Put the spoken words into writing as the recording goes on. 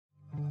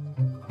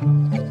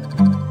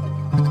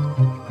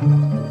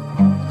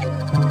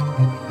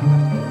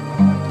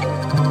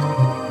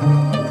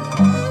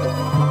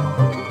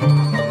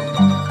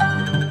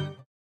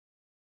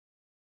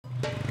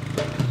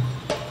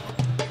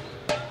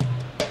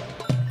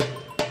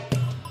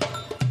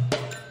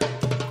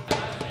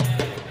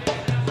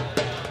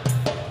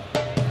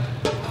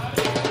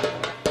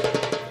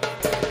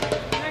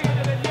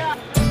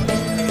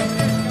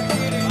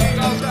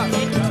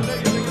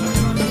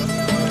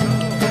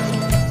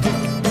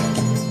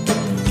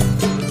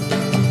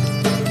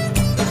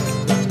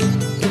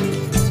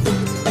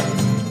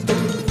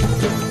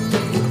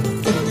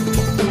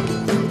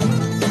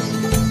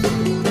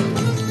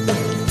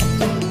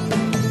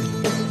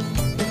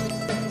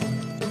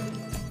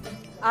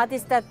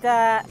Artists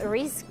at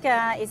Risk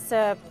is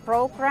a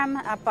program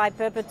by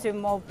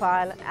Perpetuum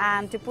Mobile,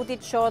 and to put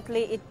it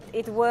shortly,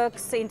 it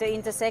works in the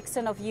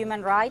intersection of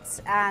human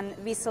rights and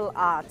visual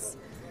arts.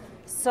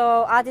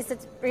 So Artists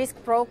at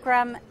Risk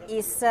program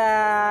is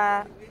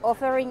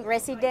offering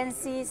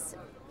residencies,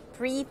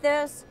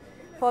 breathers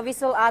for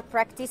visual art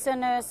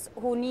practitioners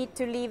who need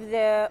to leave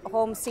their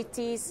home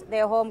cities,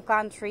 their home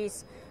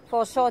countries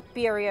for a short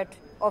period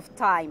of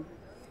time,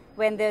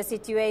 when the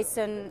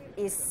situation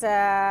is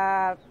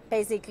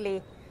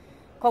basically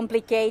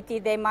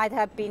complicated. They might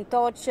have been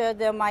tortured,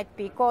 there might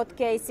be court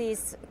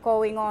cases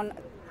going on.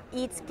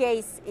 Each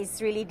case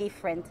is really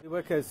different. We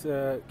work as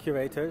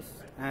curators,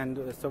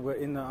 and so we're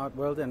in the art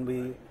world, and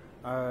we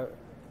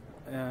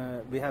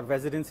have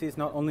residencies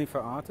not only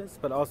for artists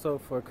but also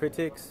for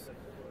critics,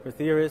 for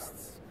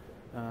theorists,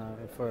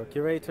 for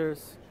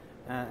curators,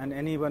 and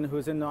anyone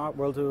who's in the art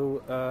world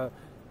who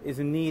is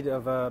in need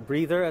of a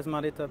breather, as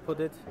Marita put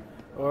it,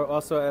 or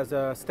also as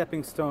a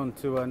stepping stone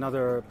to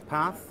another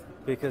path,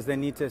 because they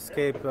need to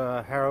escape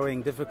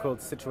harrowing,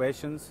 difficult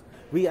situations.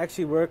 We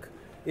actually work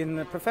in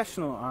the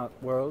professional art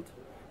world,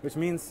 which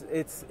means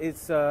it's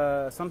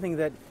something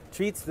that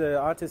treats the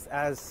artists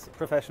as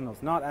professionals,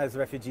 not as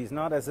refugees,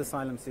 not as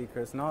asylum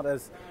seekers, not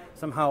as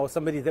somehow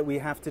somebody that we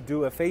have to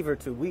do a favor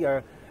to. We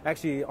are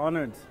actually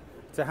honored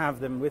to have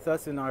them with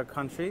us in our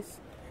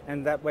countries,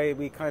 and that way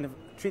we kind of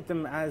treat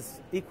them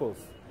as equals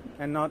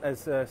and not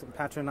as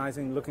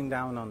patronizing, looking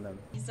down on them.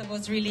 It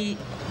was really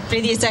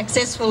pretty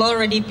successful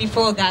already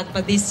before that,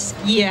 but this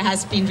year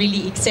has been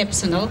really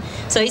exceptional.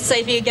 So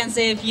if you can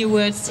say a few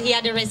words, he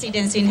had a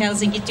residency in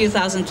Helsinki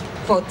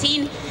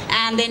 2014,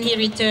 and then he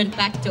returned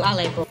back to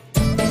Aleppo.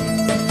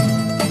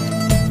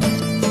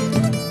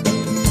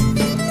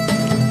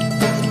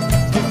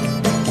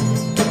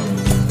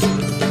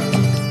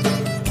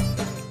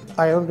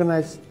 I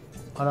organized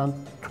around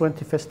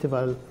 20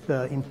 festivals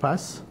in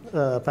past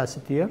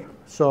year,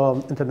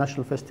 so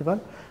international festival.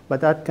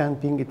 But art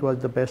camping, it was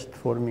the best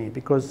for me,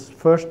 because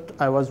first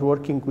I was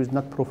working with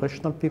not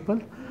professional people.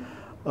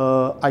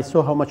 I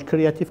saw how much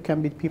creative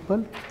can be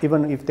people,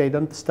 even if they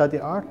don't study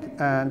art,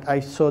 and I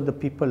saw the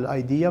people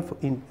idea,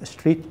 in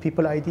street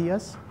people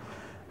ideas,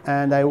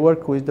 and I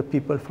work with the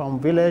people from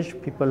village,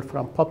 people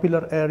from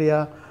popular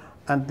area,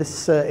 and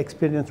this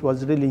experience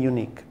was really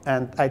unique.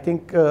 And I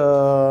think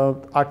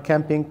art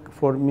camping,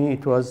 for me,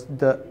 it was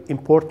the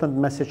important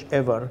message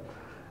ever,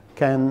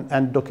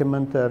 and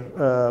documenter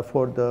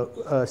for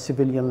the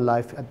civilian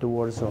life at the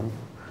war zone.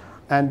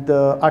 And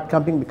art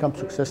camping becomes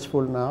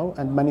successful now,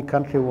 and many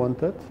countries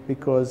want it,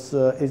 because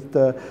it's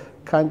the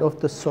kind of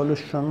the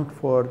solution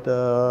for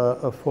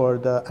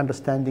the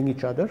understanding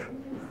each other,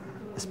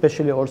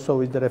 especially also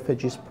with the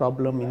refugees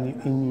problem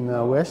in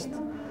West.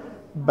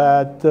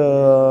 But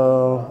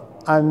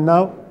and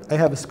now I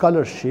have a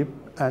scholarship,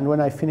 and when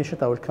I finish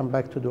it, I will come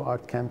back to do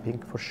art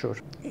camping for sure.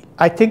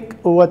 I think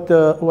what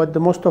the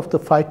most of the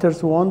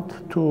fighters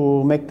want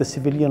to make the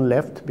civilian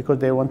left, because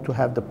they want to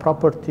have the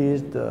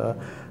properties, the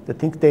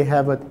things they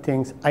have at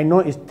things. I know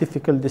it's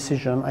difficult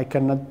decision. I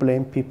cannot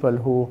blame people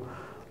who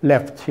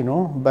left, you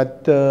know,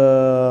 but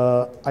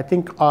I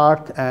think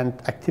art and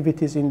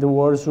activities in the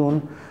war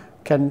zone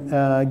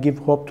can give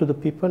hope to the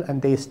people,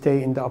 and they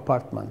stay in the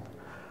apartment.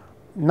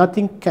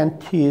 Nothing can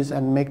tease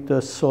and make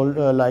the soul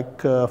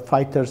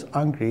fighters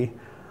angry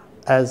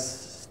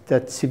as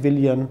that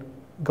civilian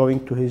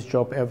going to his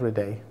job every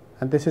day.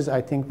 And this is,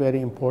 I think,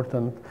 very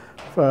important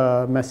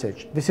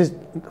message. This is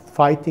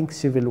fighting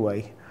civil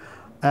way.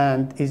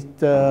 And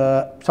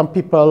some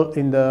people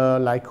in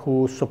the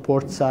who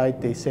support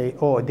side, they say,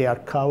 oh, they are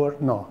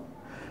coward. No,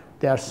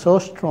 they are so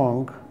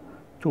strong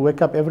to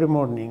wake up every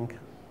morning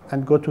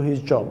and go to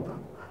his job,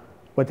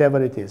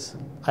 whatever it is.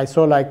 I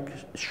saw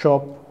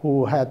shop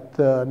who had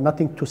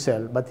nothing to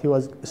sell, but he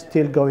was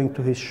still going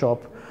to his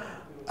shop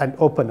and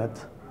open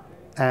it,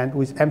 and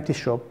with empty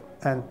shop,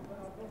 and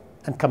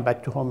come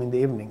back to home in the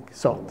evening.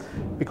 So,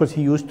 because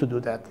he used to do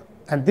that.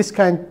 And this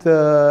kind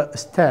of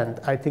stand,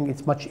 I think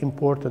it's much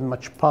important,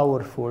 much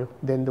powerful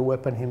than the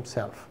weapon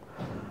himself.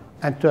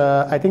 And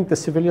I think the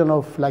civilian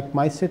of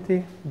my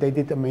city, they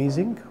did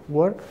amazing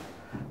work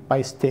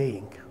by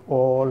staying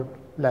all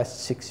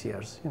last 6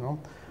 years, you know.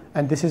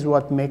 And this is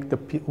what make the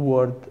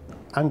world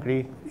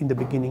angry in the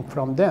beginning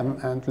from them,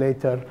 and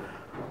later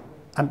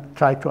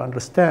try to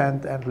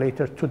understand, and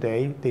later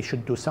today they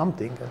should do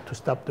something to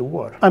stop the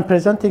war. I'm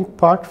presenting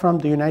part from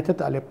the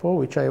United Aleppo,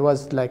 which I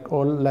was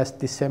all last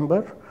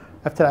December.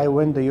 After I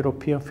won the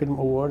European Film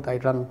Award, I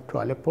ran to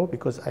Aleppo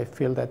because I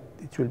feel that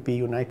it will be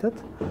united.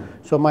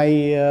 So my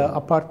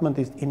apartment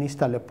is in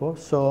East Aleppo.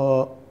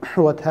 So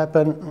what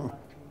happened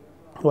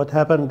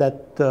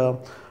that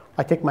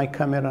I take my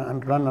camera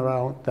and run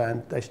around,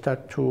 and I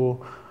start to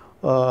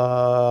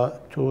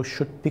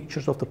shoot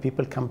pictures of the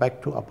people come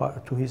back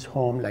to his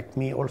home, like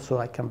me also,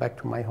 I come back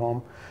to my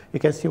home. You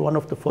can see one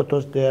of the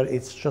photos there,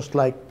 it's just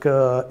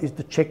it's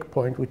the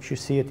checkpoint, which you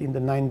see it in the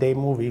 9-day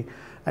movie,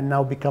 and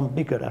now become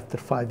bigger after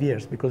 5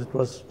 years, because it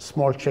was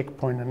small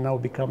checkpoint and now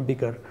become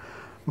bigger.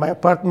 My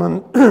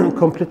apartment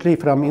completely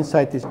from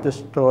inside is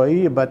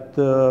destroyed, but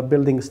the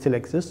building still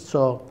exists,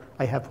 so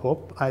I have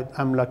hope.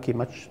 I'm lucky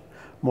much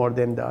more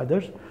than the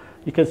others.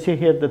 You can see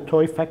here the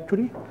toy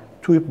factory.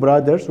 Two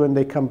brothers, when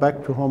they come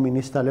back to home in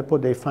East Aleppo,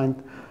 they find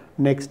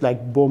next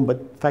like bomb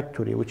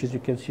factory, which is you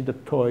can see the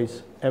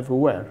toys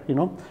everywhere, you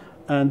know.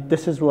 And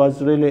this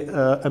was really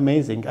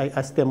amazing. I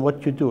asked them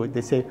what you do.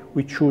 They say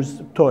we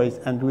choose toys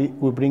and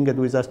we bring it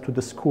with us to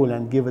the school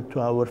and give it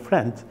to our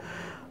friends.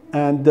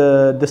 And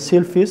the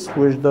selfies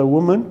with the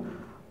woman,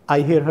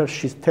 I hear her,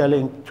 she's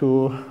telling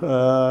to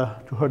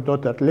her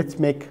daughter, let's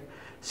make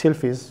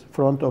selfies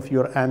front of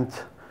your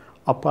aunt's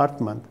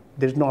apartment.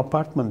 There's no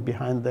apartment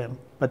behind them,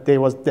 but they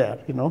was there,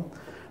 you know.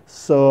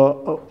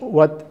 So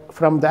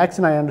from the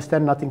accent I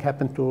understand nothing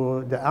happened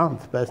to the aunt,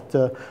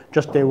 but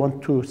just they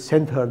want to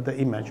send her the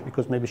image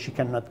because maybe she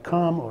cannot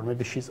come or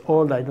maybe she's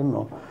old, I don't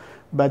know.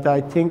 But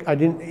I think I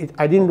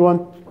didn't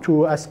want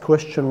to ask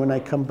question when I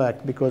come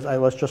back because I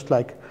was just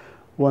like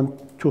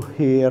want to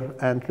hear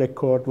and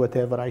record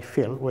whatever I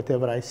feel,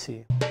 whatever I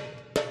see.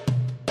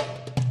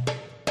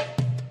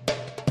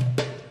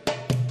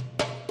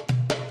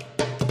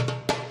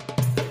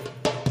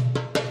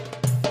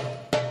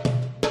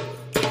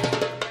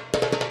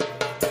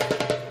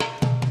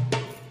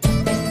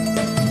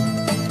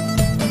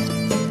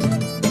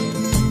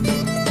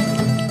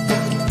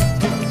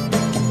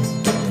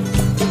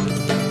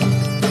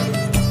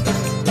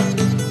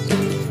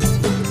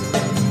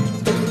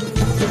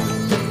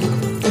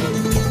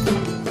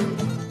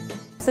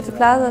 City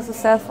Plaza is a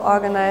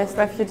self-organized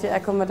refugee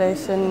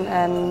accommodation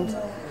and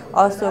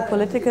also a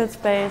political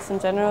space in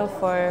general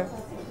for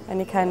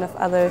any kind of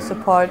other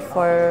support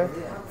for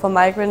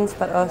migrants,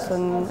 but also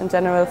in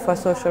general for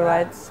social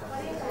rights.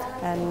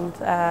 And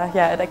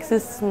yeah, it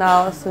exists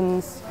now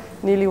since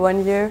nearly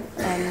 1 year,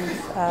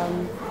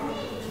 and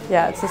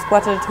yeah, it's a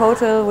squatter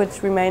total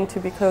which remained to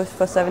be closed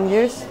for 7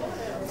 years.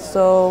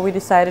 So we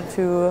decided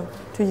to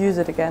use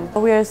it again.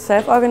 We are a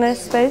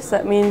self-organized space.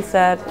 That means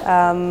that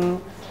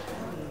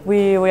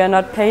we are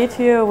not paid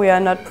here, we are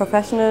not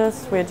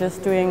professionals, we're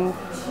just doing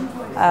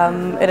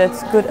it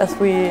as good as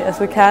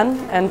we can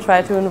and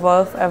try to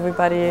involve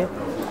everybody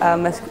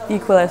as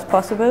equal as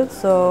possible.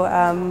 So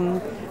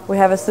we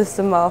have a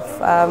system of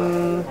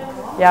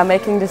yeah,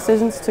 making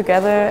decisions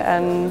together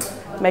and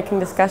making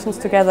discussions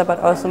together, but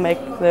also make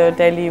the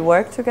daily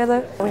work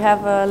together. We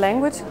have a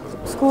language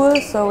school,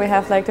 so we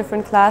have like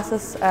different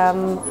classes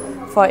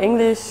for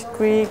English,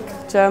 Greek,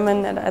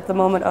 German, and at the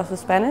moment also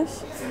Spanish.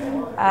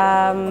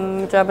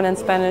 German and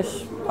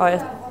Spanish, or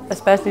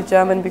especially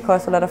German,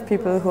 because a lot of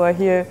people who are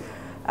here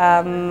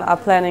are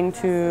planning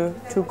to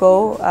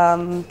go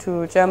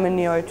to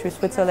Germany or to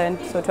Switzerland,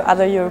 so to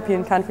other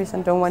European countries,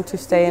 and don't want to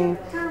stay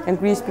in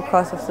Greece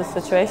because of the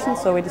situation.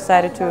 So we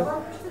decided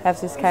to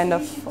have this kind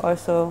of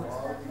also,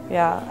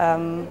 yeah,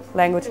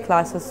 language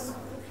classes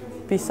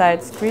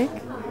besides Greek.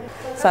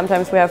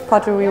 Sometimes we have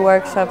pottery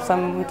workshops,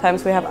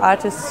 sometimes we have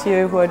artists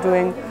here who are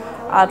doing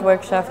art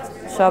workshops,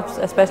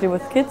 especially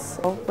with kids.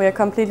 We are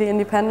completely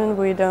independent,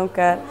 we don't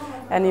get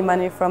any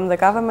money from the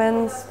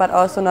governments, but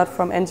also not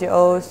from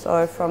NGOs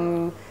or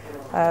from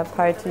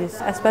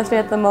parties. Especially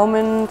at the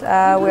moment,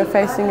 we're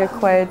facing a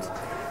quite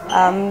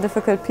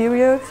difficult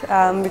period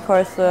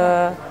because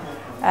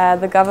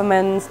the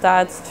government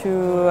starts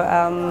to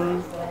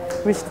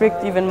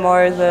restrict even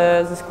more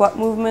the squat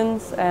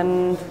movements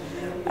and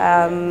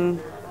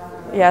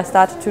yeah,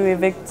 started to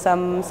evict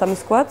some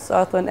squats.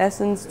 Also in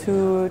Essence,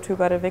 two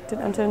got evicted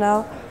until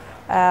now.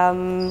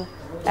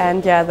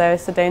 And yeah,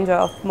 there's a danger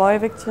of more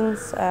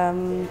evictions.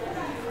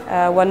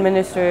 One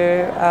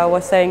minister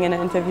was saying in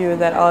an interview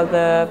that all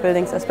the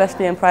buildings,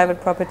 especially in private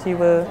property,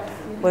 will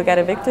get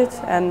evicted,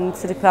 and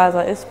City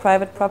Plaza is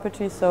private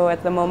property, so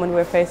at the moment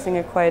we're facing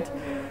a quite,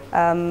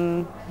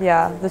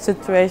 yeah, the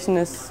situation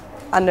is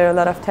under a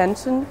lot of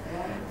tension,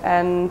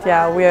 and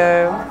yeah,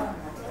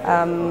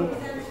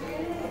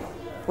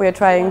 we're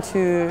trying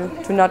to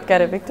not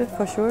get evicted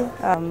for sure.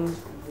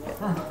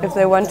 If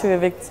they want to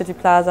evict City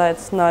Plaza,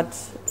 it's not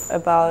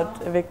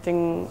about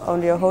evicting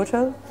only a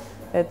hotel.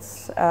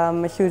 It's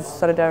a huge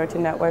solidarity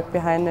network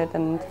behind it,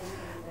 and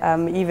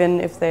even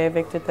if they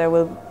evict it, there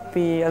will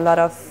be a lot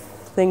of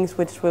things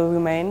which will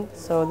remain.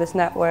 So this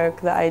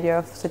network, the idea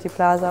of City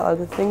Plaza, all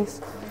the things,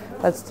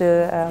 but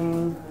still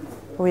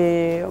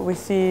we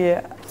see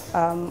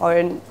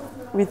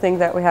we think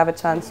that we have a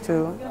chance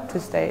to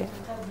stay.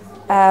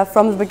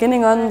 From the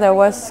beginning on, there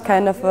was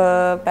kind of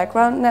a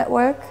background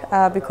network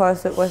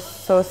because it was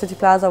City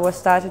Plaza was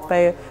started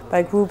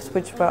by groups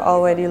which were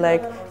already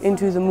like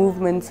into the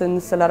movement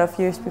since a lot of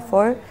years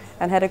before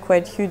and had a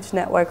quite huge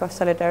network of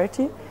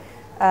solidarity.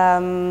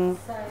 And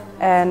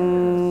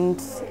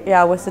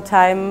yeah, with the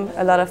time,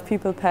 a lot of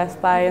people passed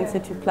by in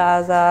City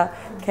Plaza,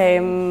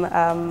 came,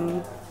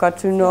 got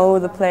to know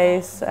the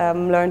place,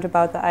 learned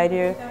about the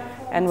idea,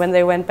 and when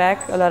they went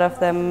back, a lot of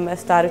them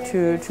started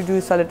to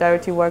do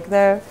solidarity work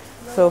there.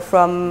 So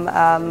from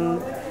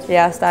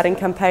starting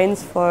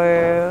campaigns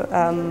for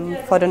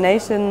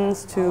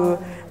donations, to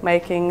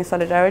making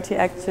solidarity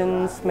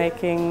actions,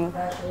 making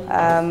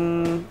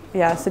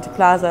City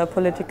Plaza a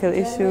political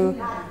issue.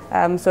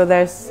 So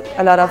there's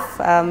a lot of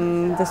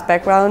this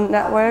background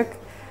network,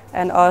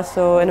 and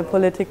also in a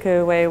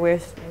political way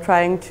we're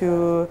trying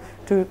to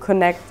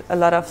connect a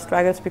lot of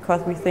struggles,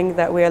 because we think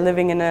that we are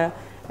living in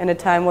a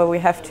time where we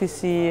have to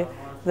see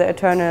the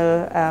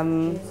eternal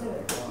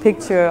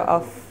picture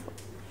of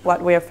what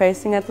we are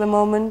facing at the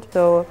moment.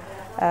 So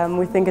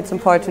we think it's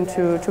important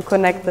to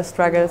connect the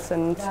struggles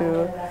and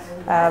to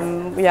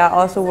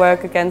also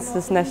work against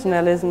this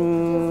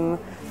nationalism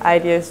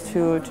ideas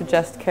to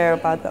just care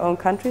about their own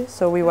country.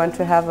 So we want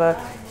to have a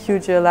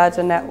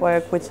larger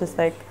network, which is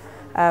like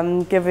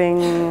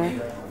giving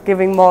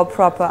more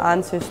proper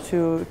answers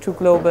to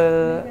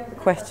global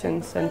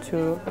questions, and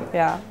to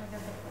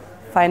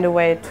find a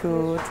way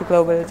to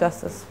global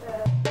justice.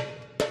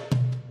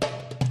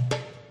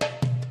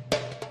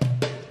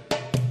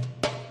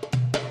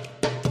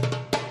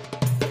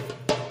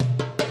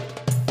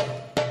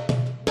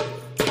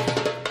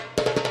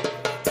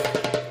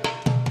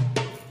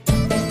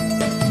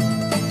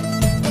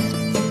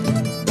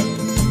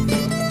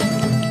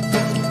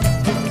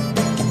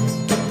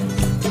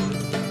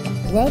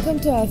 Welcome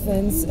to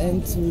Athens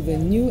and to the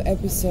new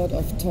episode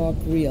of Talk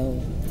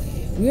Real.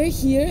 We're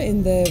here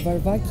in the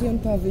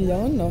Varvakion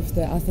pavilion of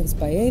the Athens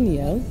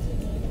Biennial,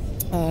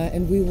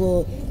 and we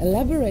will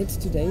elaborate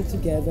today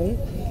together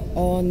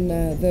on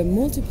the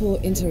multiple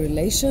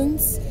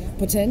interrelations,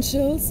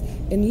 potentials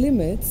and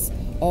limits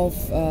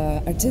of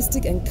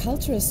artistic and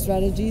cultural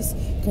strategies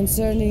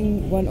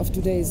concerning one of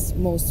today's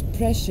most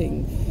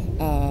pressing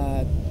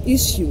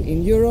issue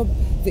in Europe,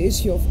 the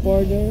issue of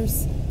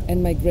borders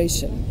and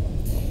migration.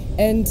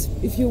 And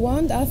if you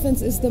want,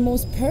 Athens is the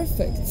most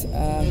perfect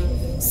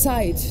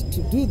site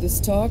to do this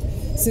talk,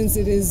 since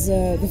it is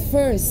the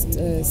first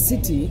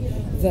city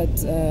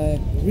that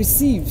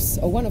receives,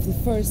 or one of the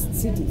first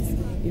cities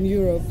in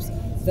Europe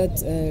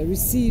that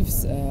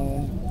receives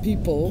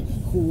people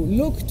who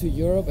look to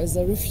Europe as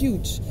a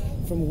refuge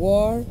from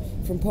war,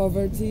 from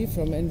poverty,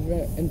 from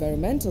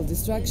environmental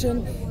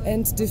destruction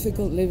and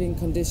difficult living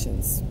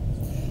conditions.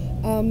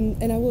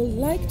 And I would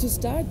like to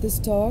start this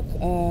talk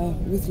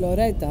with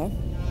Loreta.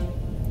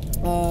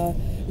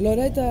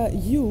 Loreta,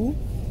 you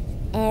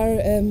are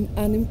an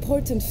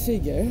important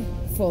figure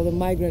for the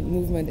migrant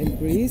movement in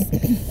Greece.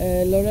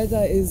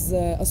 Loreta is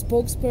a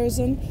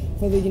spokesperson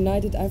for the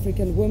United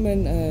African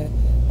Women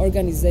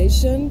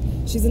organization.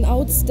 She's an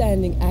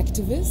outstanding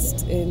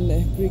activist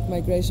in Greek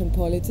migration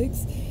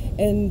politics,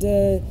 and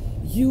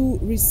you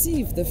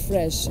receive the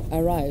fresh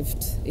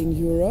arrived in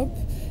Europe.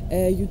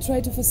 You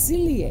try to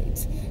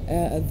facilitate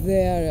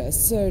their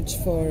search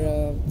for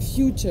a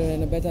future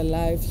and a better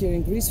life here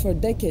in Greece for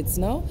decades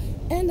now,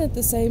 and at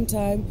the same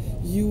time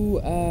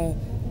you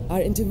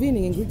are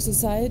intervening in Greek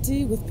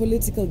society with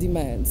political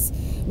demands.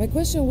 My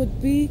question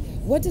would be,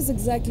 what is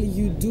exactly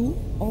you do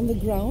on the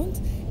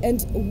ground,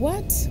 and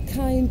what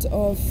kind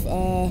of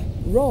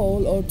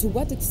role, or to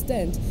what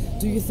extent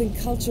do you think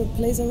culture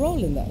plays a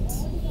role in that?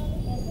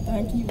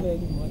 Thank you very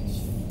much.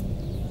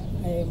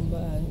 I am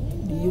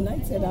the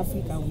United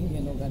African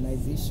Women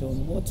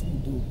Organization. What we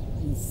do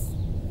is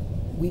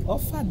we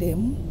offer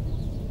them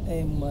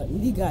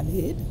legal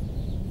aid,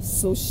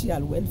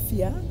 social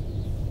welfare,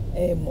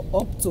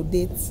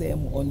 up-to-date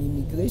on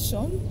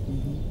immigration,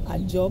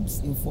 and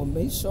jobs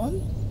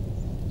information,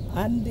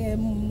 and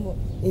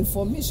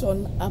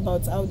information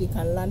about how they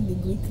can learn the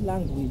Greek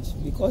language,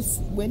 because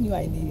when you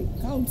are in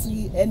a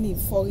country, any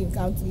foreign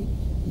country,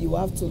 you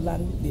have to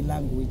learn the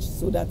language,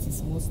 so that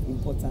is most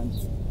important.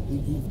 We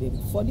give them.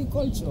 For the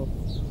culture,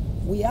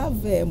 we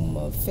have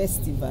annual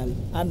festival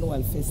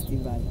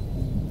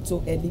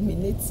to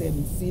eliminate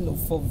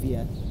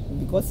xenophobia,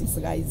 because it's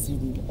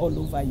rising all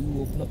over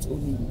Europe, not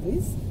only in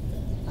Greece.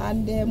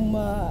 And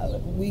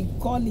we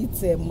call it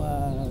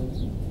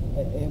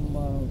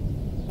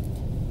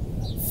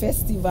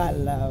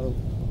festival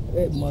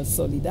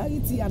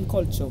solidarity and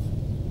culture.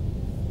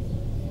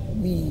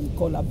 We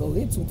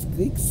collaborate with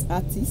Greek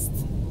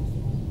artists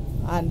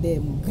and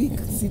Greek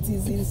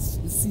citizens,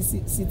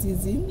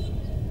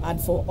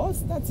 and for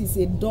us that is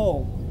a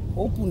door,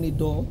 open a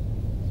door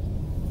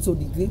to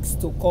the Greeks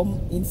to come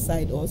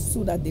inside us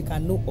so that they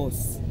can know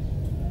us.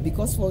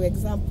 Because, for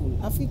example,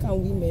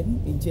 African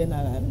women in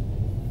general,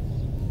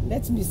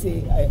 let me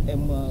say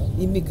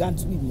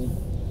immigrant women,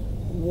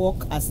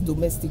 work as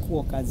domestic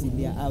workers in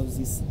their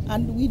houses,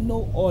 and we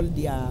know all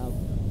their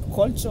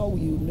culture,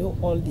 we know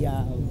all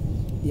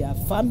their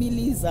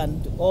families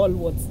and all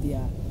what's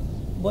there,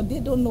 but they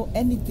don't know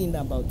anything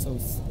about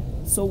us.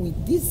 So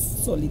with this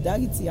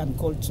solidarity and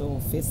culture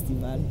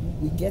festival,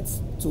 we get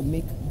to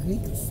make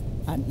Greeks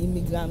and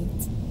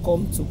immigrants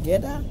come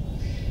together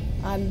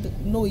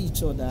and know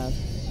each other,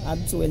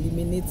 and to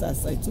eliminate,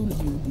 as I told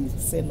you, the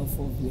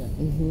xenophobia.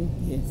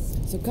 Yes.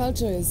 So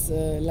culture is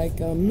like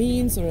a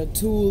means or a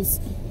tools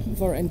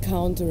for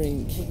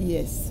encountering.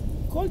 Yes.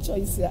 Culture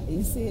is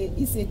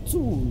a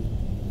tool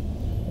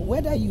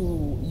whether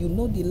you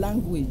know the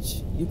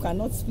language, you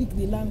cannot speak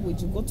the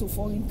language, you go to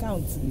foreign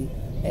country.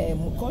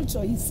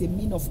 Culture is a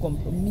means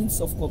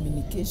of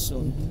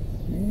communication,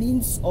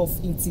 means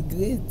of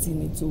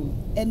integrating into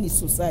any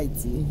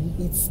society.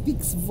 It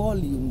speaks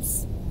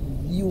volumes.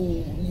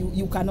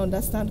 You can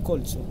understand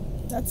culture.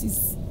 That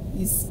is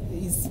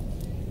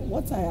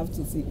what I have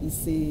to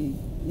say.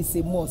 Is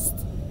a must.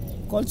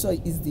 Culture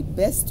is the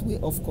best way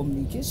of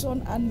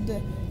communication and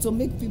to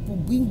make people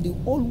bring the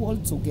whole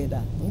world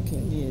together.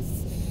 Okay. Yes.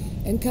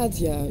 And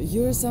Katja,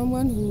 you're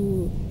someone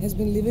who has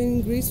been living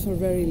in Greece for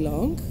very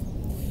long.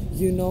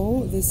 You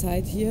know the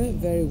site here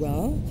very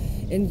well,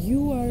 and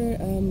you are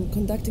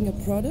conducting a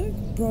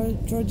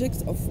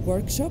project of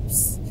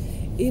workshops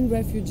in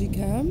refugee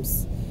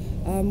camps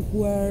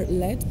who are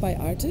led by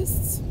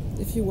artists,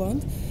 if you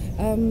want.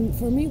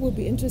 For me, it would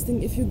be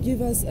interesting if you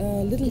give us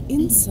a little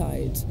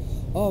insight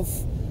of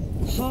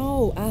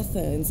how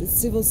Athens, its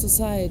civil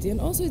society, and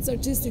also its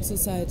artistic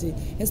society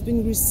has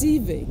been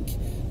receiving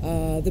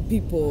the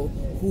people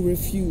who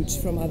refuge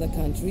from other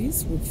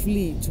countries, who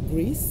flee to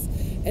Greece,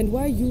 and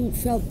why you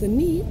felt the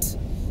need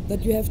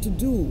that you have to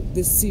do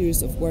this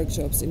series of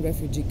workshops in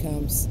refugee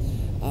camps,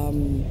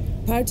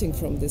 parting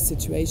from this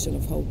situation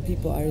of how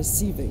people are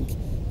receiving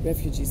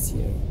refugees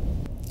here.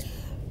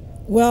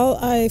 Well,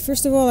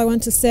 first of all, I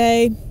want to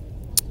say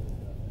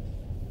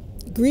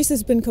Greece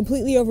has been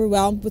completely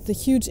overwhelmed with the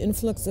huge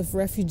influx of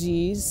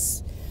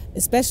refugees,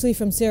 especially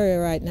from Syria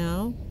right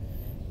now,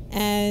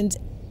 and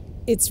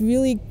it's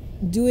really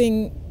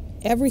doing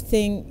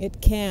everything it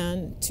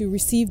can to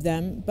receive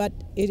them, but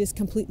it is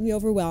completely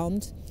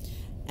overwhelmed.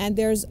 And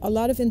there's a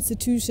lot of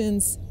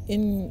institutions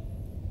in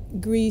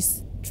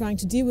Greece trying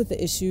to deal with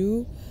the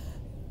issue,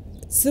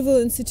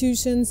 civil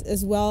institutions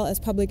as well as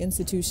public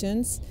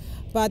institutions,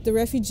 but the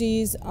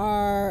refugees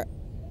are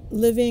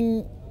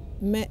living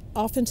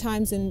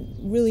oftentimes in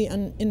really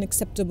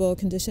unacceptable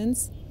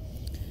conditions.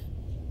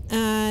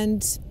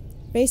 And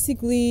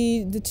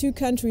basically the two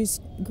countries,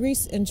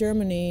 Greece and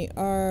Germany,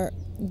 are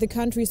the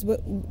countries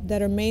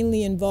that are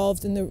mainly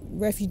involved in the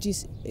refugee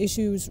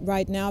issues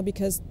right now,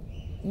 because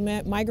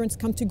migrants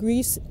come to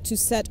Greece to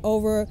set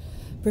over,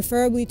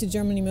 preferably to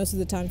Germany most of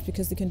the times,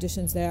 because the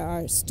conditions there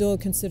are still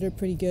considered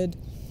pretty good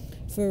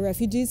for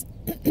refugees.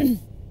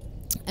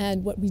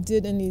 And what we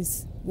did in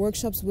these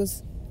workshops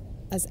was,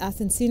 as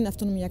Athens Syrian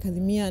Autonomy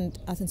Academia and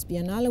Athens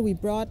Biennale, we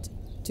brought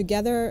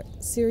together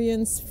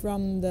Syrians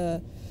from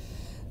the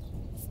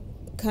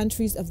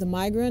countries of the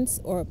migrants,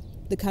 or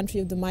the country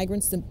of the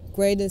migrants. The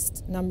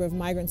greatest number of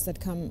migrants that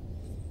come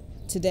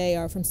today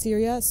are from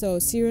Syria. So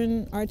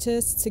Syrian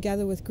artists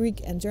together with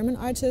Greek and German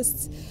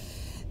artists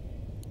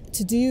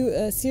to do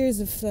a series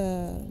of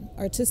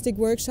artistic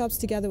workshops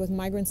together with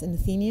migrants and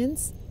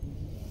Athenians,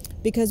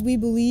 because we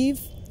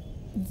believe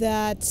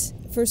that,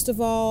 first of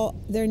all,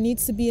 there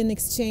needs to be an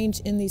exchange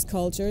in these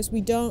cultures.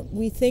 We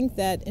think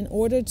that in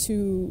order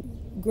to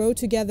grow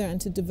together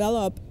and to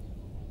develop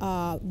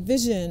a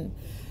vision,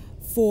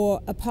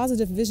 for a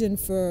positive vision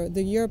for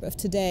the Europe of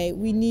today,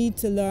 we need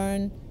to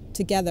learn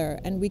together,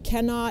 and we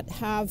cannot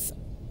have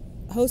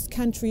host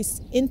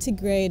countries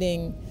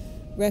integrating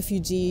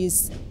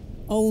refugees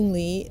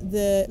only.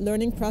 The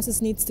learning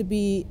process needs to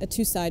be a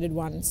two-sided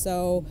one.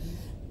 So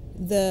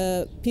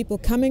the people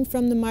coming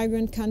from the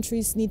migrant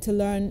countries need to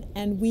learn,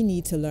 and we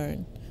need to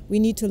learn. We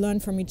need to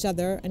learn from each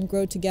other and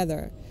grow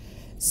together.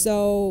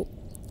 So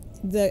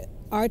the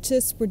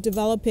artists were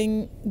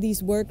developing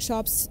these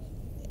workshops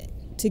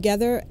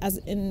together,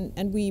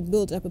 and we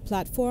built up a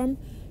platform,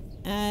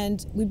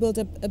 and we built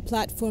up a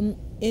platform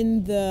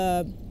in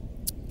the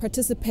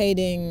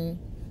participating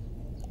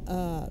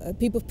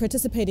people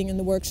participating in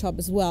the workshop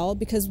as well,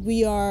 because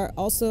we are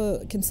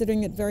also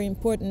considering it very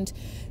important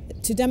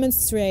to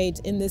demonstrate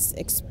in this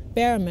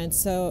experiment,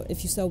 so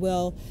if you so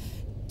will,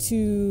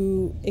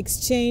 to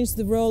exchange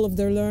the role of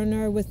the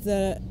learner with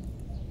the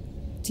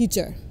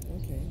teacher.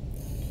 Okay.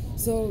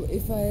 So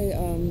if I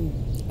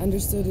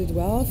understood it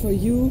well, for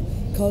you,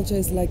 culture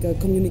is like a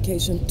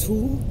communication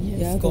tool,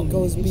 that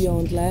goes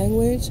beyond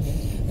language.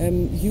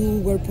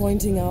 You were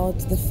pointing out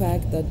the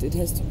fact that it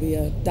has to be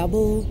a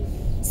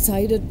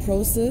double-sided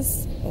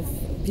process of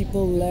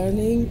people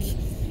learning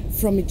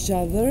from each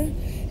other.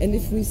 And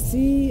if we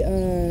see,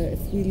 if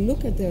we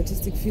look at the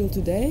artistic field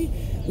today,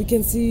 we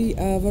can see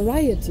a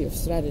variety of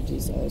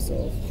strategies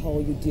also of how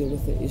you deal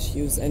with the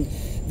issues. And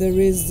there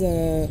is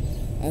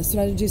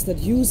strategies that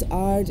use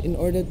art in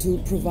order to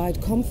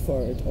provide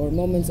comfort or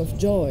moments of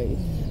joy.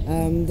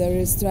 There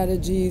is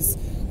strategies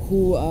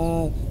who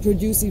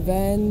produce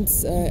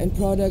events and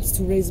products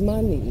to raise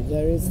money.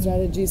 There is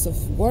strategies of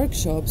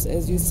workshops,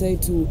 as you say,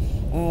 to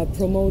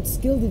promote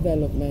skill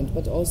development,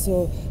 but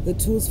also the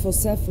tools for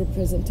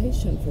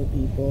self-representation for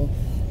people.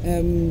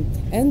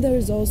 And there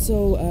is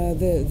also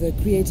the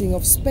creating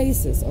of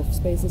spaces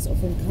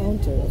of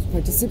encounter, of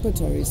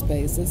participatory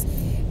spaces.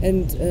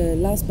 And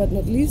last but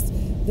not least,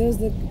 there's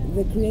the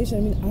creation.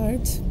 I mean,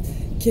 art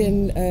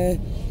can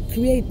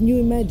create new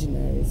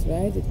imaginaries,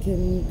 right? It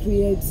can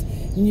create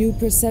new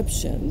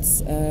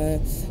perceptions,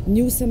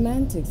 new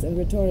semantics and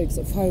rhetorics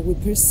of how we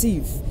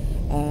perceive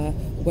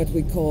what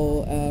we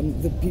call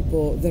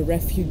the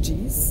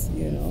refugees,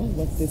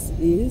 what this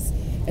is,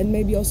 and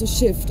maybe also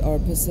shift our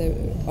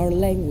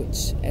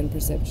language and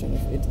perception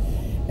of it.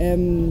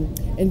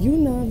 And you,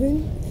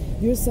 Navin,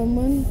 you're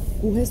someone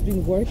who has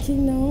been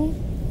working now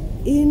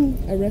in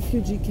a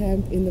refugee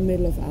camp in the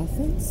middle of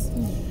Athens.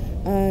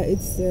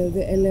 It's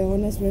the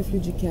Eleonas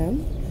refugee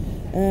camp.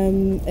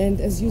 And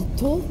as you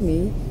told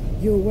me,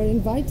 you were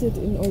invited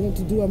in order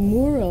to do a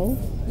mural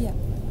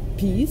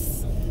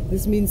piece.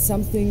 This means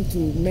something to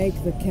make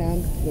the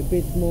camp a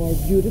bit more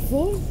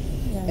beautiful.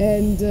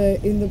 And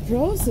in the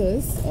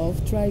process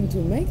of trying to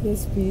make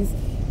this piece,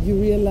 you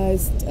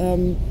realized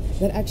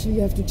that actually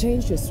you have to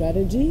change your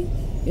strategy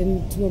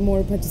into a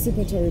more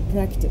participatory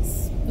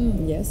practice.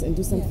 Yes, and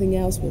do something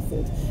else with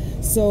it.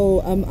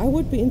 So I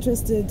would be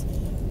interested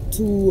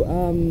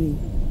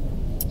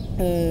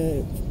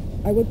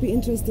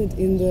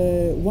in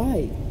the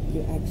why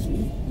you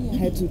actually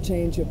had to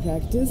change your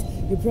practice.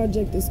 Your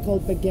project is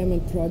called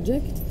Backgammon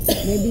Project.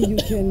 Maybe you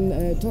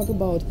can talk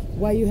about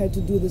why you had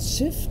to do this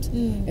shift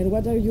and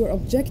what are your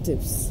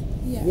objectives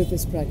with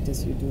this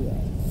practice you do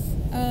that.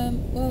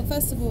 Well,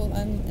 first of all,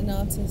 I'm an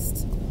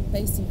artist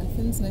based in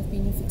Athens and I've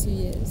been here for 2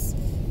 years,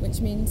 which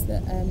means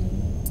that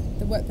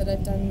the work that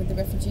I've done with the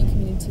refugee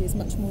community is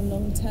much more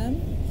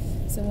long-term.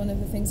 So one of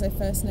the things I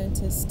first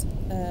noticed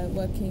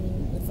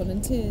working with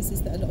volunteers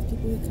is that a lot of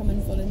people who come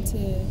and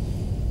volunteer,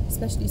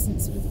 especially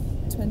since sort of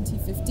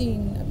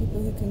 2015, are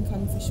people who can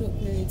come for short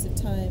periods of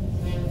time,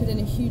 put in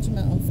a huge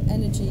amount of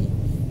energy,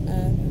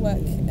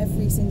 work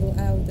every single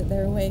hour that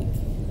they're awake,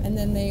 and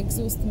then they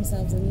exhaust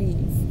themselves and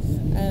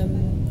leave.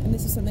 And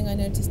this is something I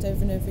noticed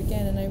over and over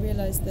again, and I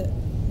realised that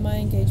my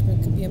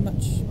engagement could be a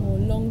much more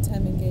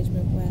long-term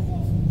engagement where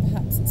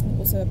perhaps it's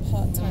also a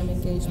part-time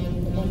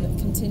engagement, but one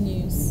that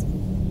continues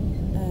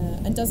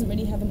and doesn't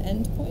really have an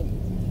end point.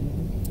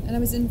 And I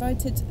was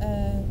invited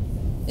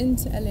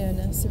into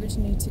Eleonas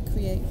originally to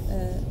create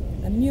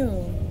a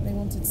mural. They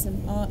wanted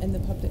some art in the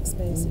public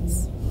space.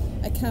 It's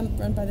a camp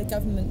run by the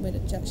government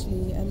which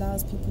actually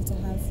allows people to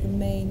have the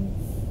main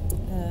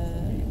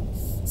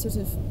sort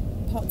of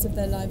parts of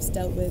their lives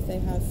dealt with. They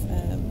have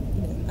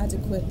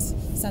adequate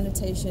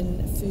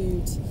sanitation,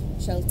 food,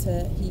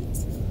 shelter,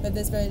 heat, but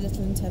there's very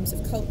little in terms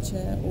of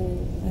culture or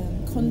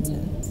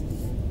content.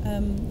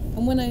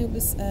 And when I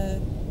was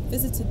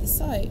visited the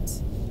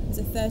site, there's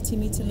a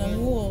 30-metre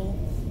long wall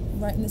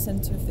right in the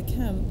centre of the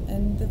camp,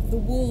 and the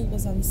wall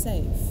was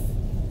unsafe.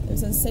 It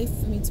was unsafe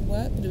for me to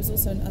work, but it was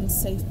also an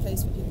unsafe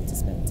place for people to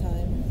spend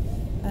time.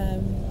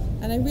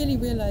 And I really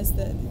realised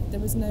that there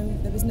was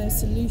no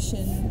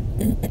solution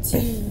to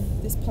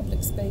this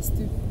public space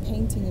through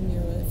painting a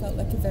mural. It felt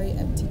like a very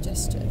empty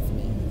gesture for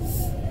me.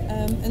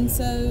 And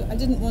so I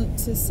didn't want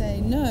to say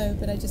no,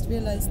 but I just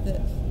realised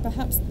that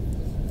perhaps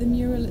the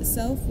mural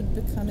itself would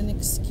become an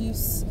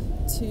excuse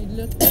to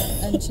look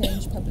at and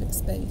change public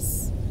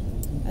space,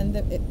 and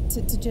that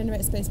to generate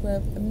a space where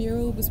a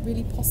mural was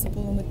really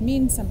possible and would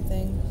mean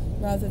something,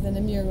 rather than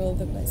a mural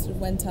that sort of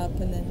went up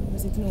and then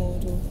was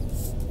ignored or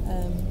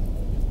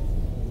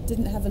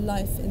didn't have a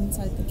life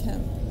inside the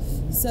camp.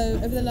 So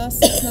over the last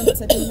 6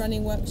 months I've been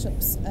running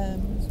workshops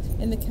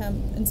in the camp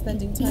and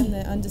spending time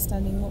there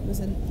understanding what was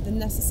the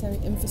necessary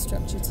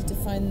infrastructure to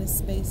define this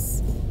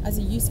space as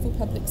a useful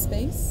public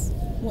space.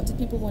 What did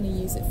people want to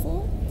use it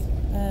for?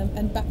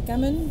 And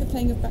backgammon, the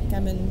playing of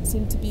backgammon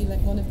seemed to be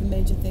like one of the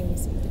major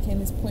things. It became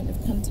this point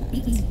of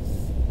contact.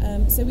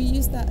 So we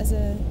used that as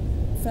a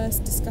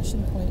first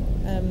discussion point.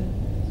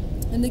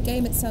 And the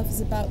game itself is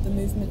about the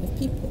movement of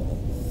people.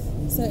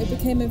 So it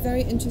became a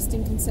very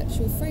interesting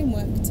conceptual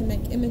framework to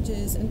make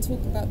images and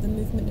talk about the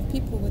movement of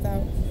people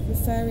without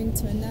referring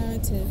to a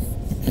narrative,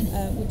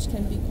 which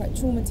can be quite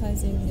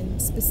traumatizing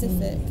and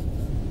specific.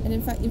 And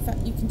in fact, you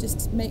can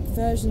just make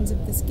versions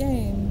of this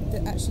game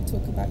that actually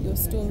talk about your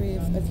story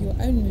of your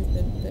own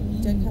movement, but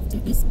you don't have to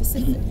be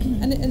specific.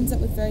 And it ends up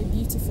with very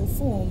beautiful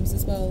forms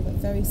as well, like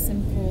very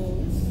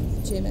simple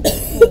geometric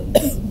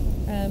forms.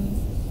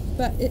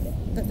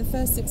 But the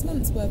first 6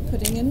 months were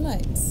putting in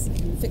lights,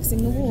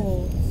 fixing the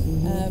wall,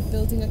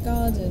 building a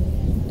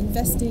garden,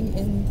 investing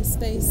in the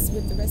space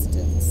with the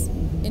residents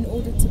in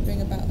order to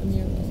bring about a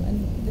mural.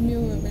 And the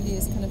mural really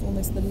is kind of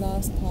almost the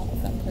last part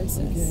of that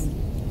process. Okay.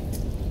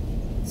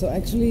 So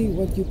actually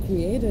what you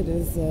created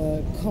is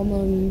a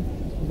common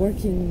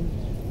working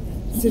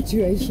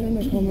situation,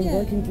 a common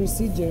working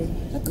procedure.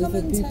 A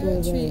common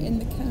territory in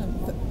the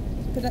camp,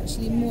 but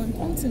actually more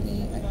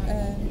importantly,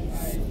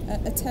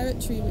 a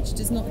territory which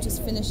does not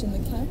just finish in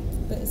the camp,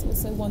 but is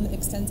also one that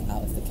extends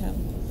out of the camp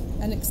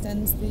and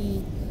extends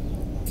the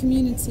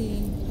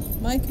community,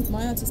 my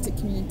artistic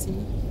community,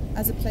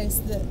 as a place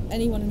that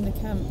anyone in the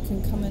camp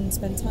can come and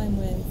spend time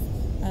with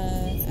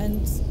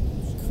and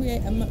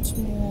create a much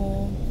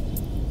more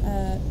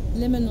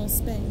liminal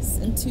space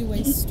and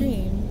two-way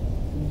stream,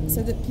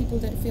 so that people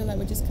don't feel like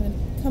we're just kind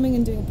of coming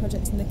and doing a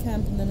project in the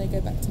camp and then I go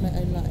back to my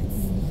own life.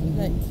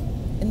 Like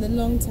in the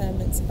long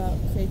term, it's about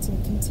creating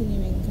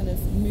continuing kind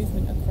of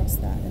movement across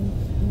that and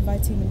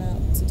inviting them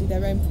out to do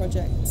their own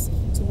projects,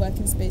 to work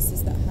in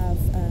spaces that have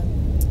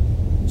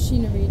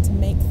machinery to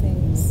make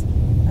things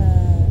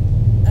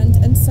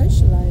and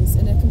socialize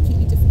in a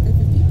completely different group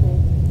of people.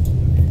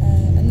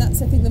 And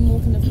that's, I think, the more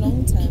kind of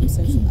long-term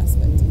social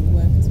aspect of the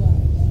work as well.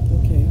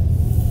 Okay.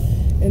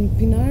 And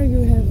Pinar,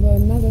 you have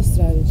another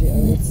strategy, I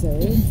would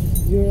say.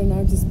 You're an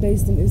artist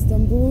based in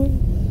Istanbul,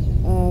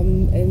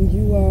 and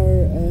you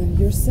are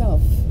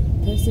yourself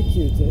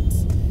persecuted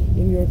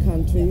in your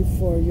country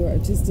for your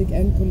artistic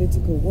and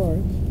political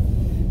work.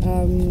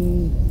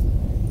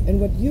 And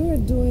what you are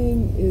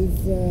doing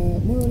is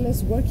more or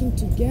less working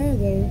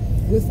together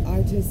with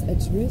artists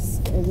at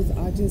risk, or with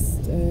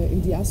artists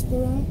in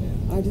diaspora,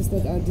 artists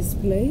that are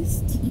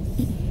displaced.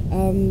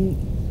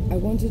 I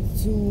wanted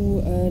to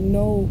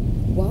know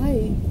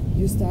why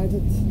you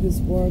started this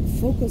work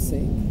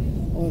focusing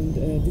on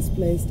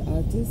displaced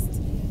artists,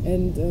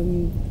 and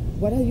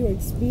what are your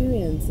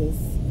experiences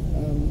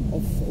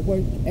of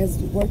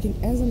working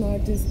as an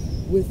artist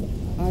with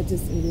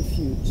artists in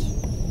refuge?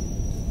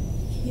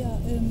 Yeah,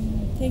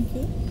 thank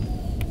you.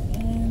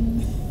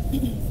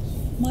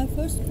 My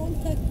first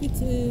contact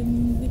with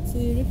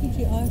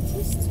refugee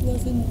artists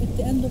was at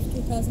the end of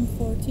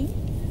 2014.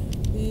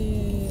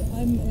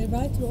 I'm a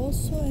writer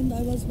also, and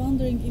I was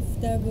wondering if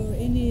there were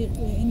any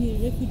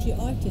refugee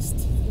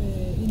artists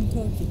in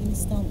Turkey, in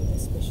Istanbul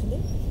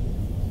especially,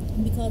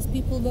 because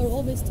people were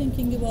always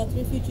thinking about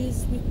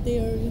refugees with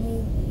their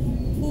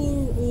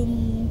poor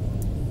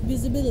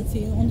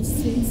visibility on the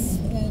streets,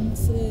 and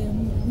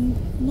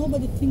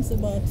nobody thinks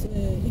about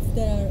if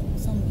there are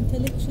some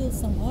intellectuals,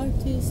 some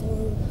artists,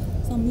 or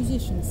some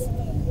musicians,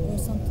 or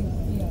something,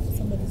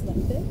 somebody's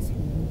like that.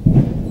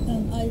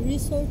 And I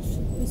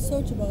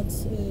researched about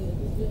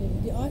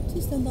the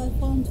artists, and I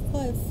found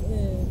 5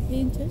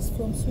 painters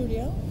from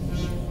Syria,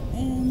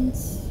 and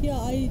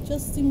I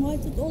just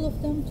invited all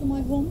of them to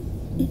my home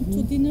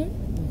to dinner,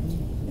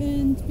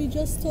 and we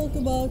just talk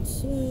about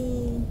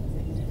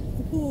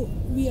who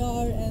we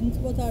are and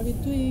what are we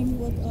doing,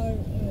 what are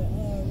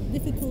our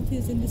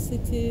difficulties in the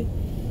city,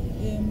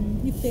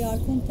 if they are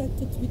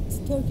contacted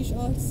with Turkish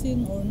art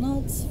scene or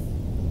not,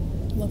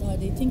 what are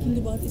they thinking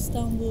about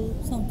Istanbul,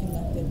 something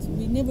like that.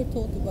 We never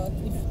talk about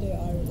if they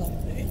are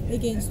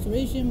against the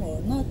regime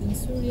or not in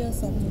Syria,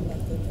 something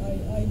like that.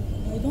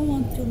 I don't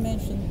want to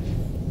mention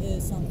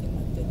something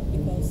like that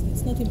because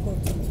it's not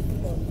important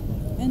for me.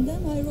 And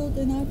then I wrote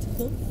an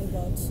article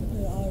about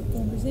our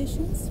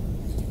conversations,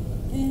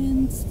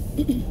 and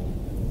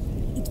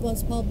it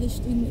was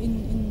published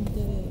in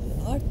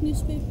the art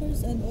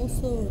newspapers and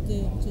also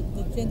the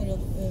general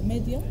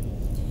media.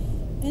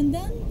 And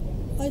then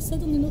I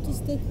suddenly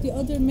noticed that the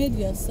other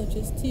media, such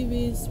as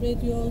TVs,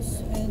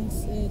 radios, and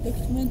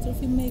documentary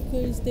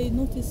filmmakers, they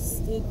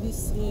noticed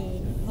these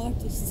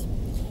artists,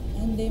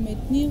 and they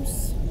made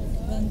news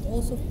and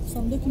also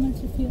some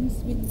documentary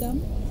films with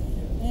them.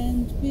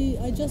 And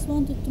I just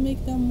wanted to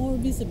make them more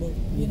visible,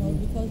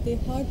 because they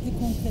hardly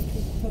contact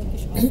with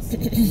Turkish arts,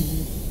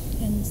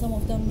 and some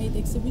of them made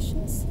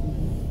exhibitions.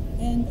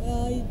 And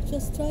I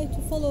just tried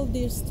to follow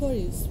their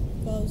stories,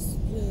 because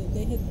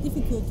they had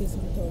difficulties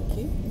in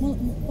Turkey.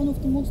 One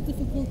of the most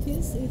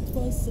difficulties, it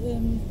was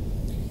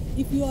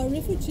if you are a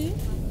refugee,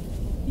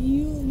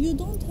 you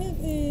don't have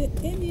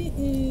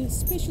any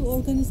special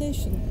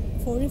organization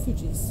for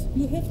refugees.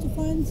 You have to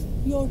find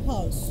your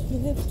house. You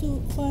have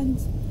to find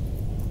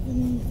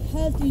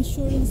health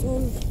insurance, or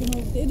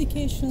the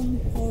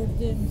education, or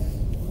the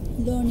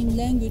learning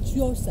language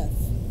yourself.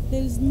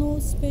 There is no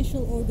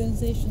special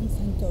organizations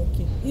in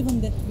Turkey,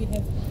 even that we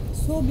have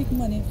so big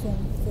money from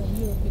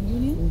European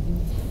Union,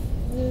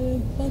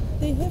 but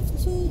they have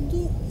to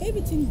do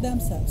everything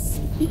themselves.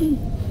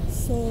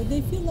 So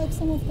they feel like,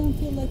 some of them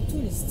feel like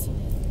tourists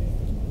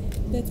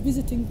that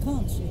visiting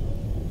country.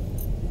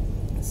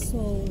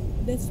 So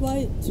that's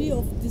why 3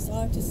 of these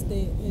artists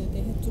they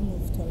had to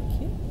move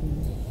Turkey.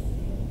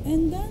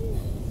 And then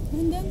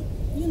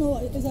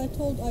as I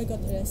told, I got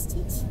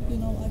arrested.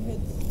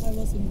 I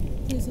was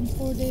in prison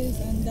 4 days,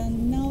 and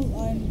then now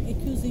I'm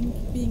accusing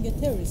being a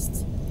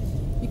terrorist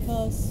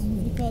because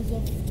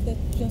of that.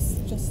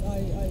 Just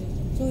I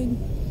joined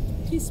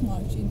peace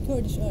march in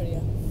Kurdish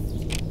area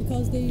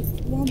because they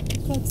want to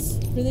cut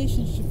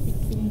relationship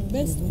between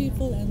West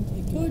people and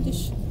the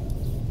Kurdish,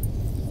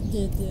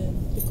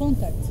 the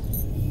contact.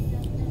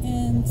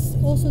 And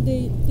also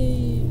they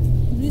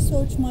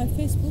researched my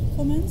Facebook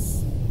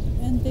comments,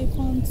 and they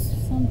found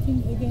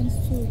something against,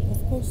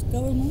 of course,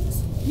 government,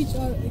 which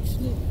are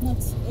actually not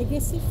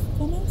aggressive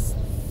comments.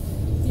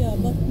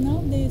 But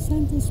now they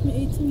sentenced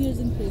me 18 years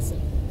in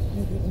prison.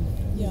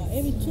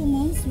 Every 2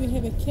 months we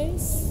have a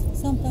case.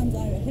 Sometimes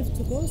I have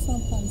to go,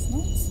 sometimes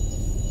not.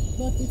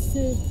 But it's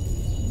a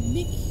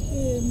big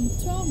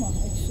trauma,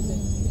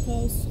 actually,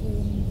 because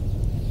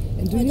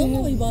I don't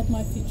know about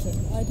my future.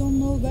 I don't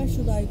know where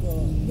should I go.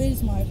 Where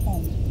is my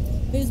home?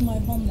 Where is my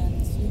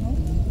homeland?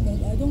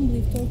 Because I don't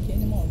believe Turkey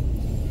anymore.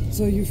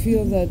 So you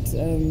feel that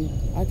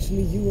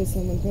actually you, as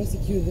someone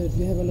persecuted,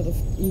 you have a lot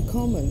in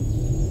common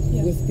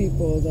with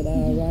people that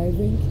are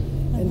arriving,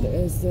 and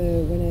as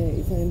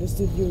if I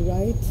understood you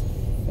right,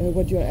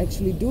 what you're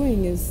actually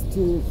doing is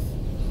to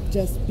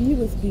just be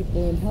with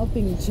people and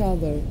helping each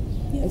other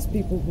as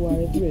people who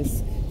are at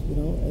risk, you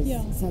know,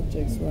 as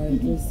subjects who are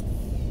at risk,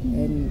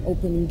 and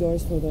opening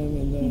doors for them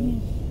in the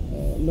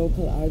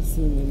local art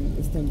scene in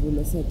Istanbul,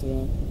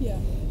 etc. Yeah.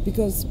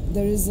 Because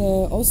there is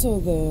also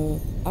the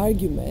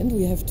argument,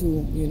 we have to,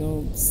 you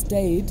know,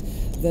 state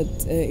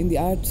that in the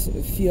art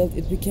field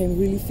it became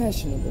really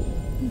fashionable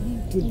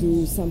to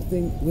do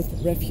something with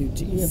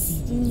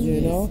refugees.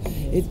 You know,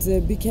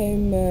 it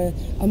became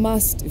a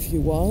must, if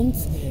you want,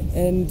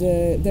 and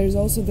there is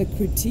also the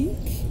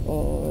critique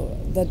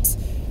that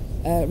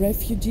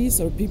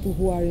refugees or people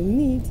who are in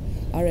need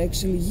are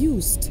actually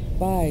used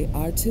by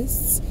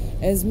artists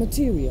as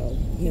material,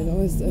 you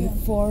know, as a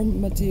former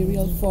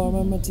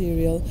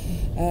material,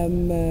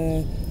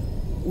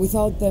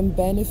 without them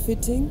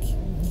benefiting.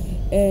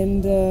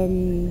 And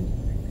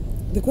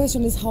the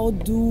question is, how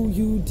do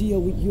you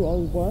deal with your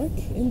work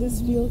in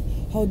this field?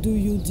 How do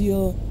you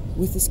deal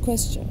with this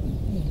question?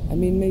 I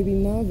mean, maybe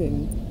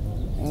Navin.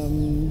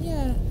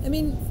 Yeah, I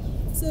mean,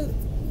 so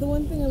the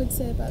one thing I would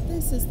say about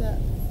this is that,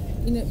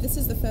 you know, this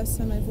is the first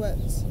time I've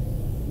worked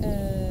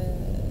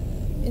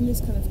in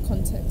this kind of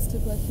context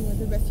of working with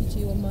a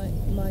refugee or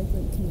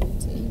migrant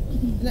community.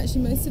 And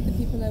actually most of the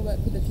people I work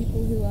with are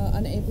people who are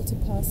unable to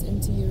pass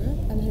into Europe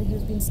and who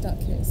have been stuck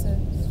here. So,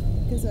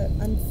 because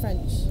I'm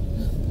French,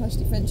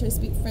 partially French, I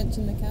speak French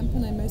in the camp,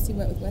 and I mostly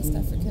work with West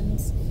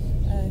Africans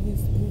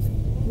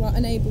who are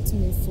unable to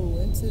move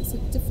forward. So it's a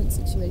different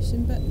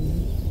situation. But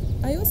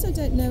I also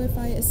don't know if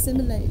I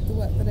assimilate the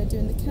work that I do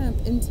in the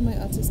camp into my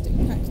artistic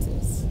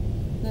practice.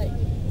 Like,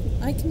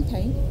 I can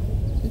paint,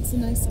 it's a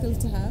nice skill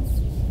to have.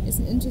 It's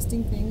an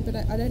interesting thing, but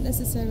I don't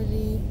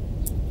necessarily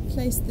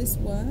place this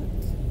work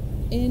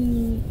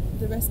in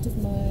the rest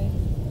of the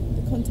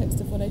context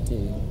of what I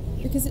do,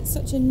 because it's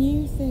such a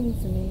new thing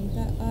for me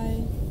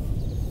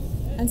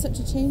and such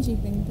a changing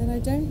thing that I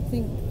don't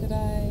think that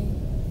I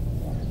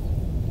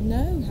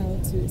know how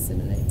to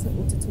assimilate it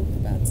or to talk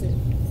about it.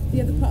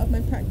 The other part of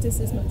my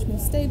practice is much more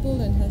stable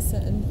and has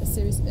a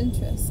series of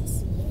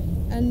interests,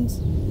 and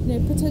you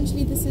know,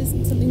 potentially this is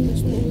something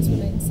which will always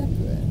remain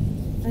separate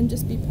and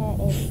just be part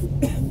of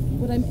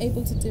what I'm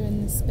able to do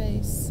in this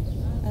space,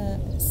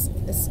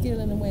 a skill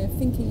and a way of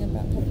thinking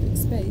about public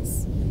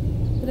space.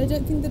 But I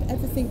don't think that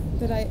everything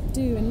that I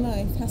do in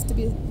life has to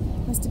be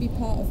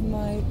part of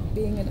my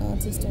being an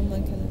artist or my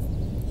kind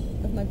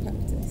of my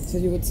practice. So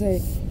you would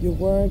say your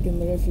work in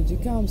the refugee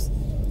camps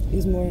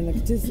is more an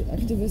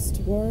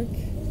activist work?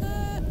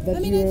 I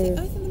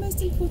think the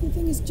most important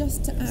thing is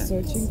just to act.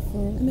 Searching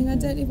for? I mean, I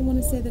don't even want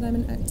to say that I'm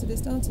an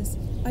activist artist.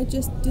 I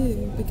just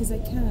do because I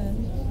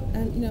can.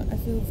 And, you know, I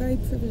feel very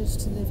privileged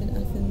to live in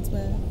Athens,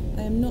 where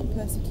I am not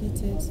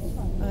persecuted.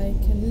 I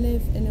can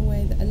live in a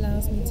way that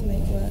allows me to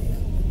make work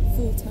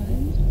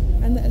full-time,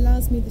 and that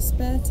allows me the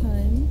spare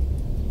time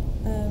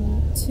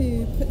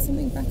to put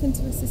something back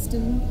into a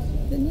system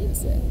that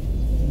needs it.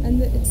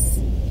 And that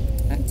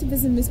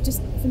activism is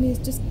just, for me, is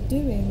just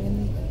doing,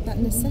 and that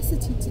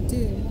necessity to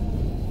do,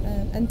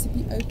 and to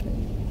be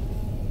open.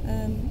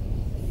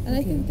 And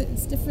I think that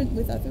it's different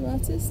with other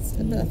artists,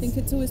 but I think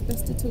it's always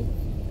best to talk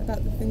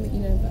about the thing that you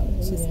know about,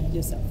 which is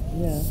yourself.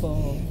 Yeah.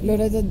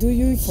 Loretta, do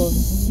you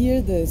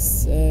hear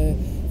this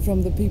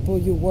from the people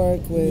you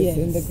work with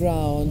in the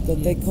ground,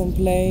 that they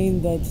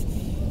complain that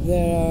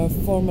there are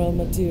formal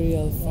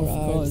material for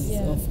art?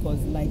 Of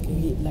course.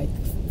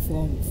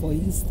 For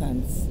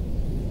instance,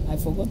 I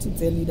forgot to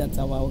tell you that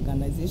our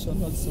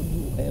organization also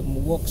do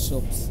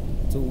workshops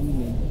to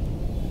women.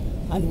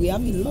 And we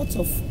have a lot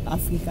of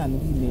African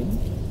women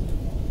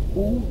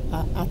who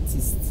are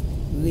artists,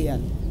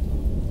 real,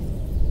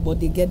 but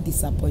they get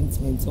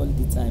disappointments all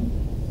the time.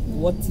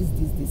 What is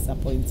this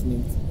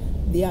disappointment?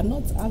 They are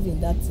not having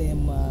that,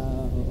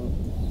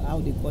 how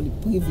they call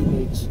it,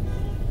 privilege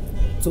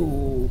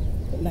to,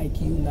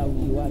 like you now,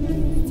 you are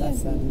doing it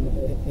as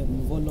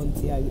on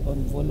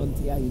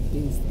voluntary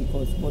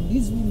basis, but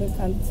these women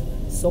can't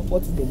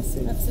support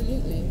themselves.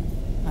 Absolutely.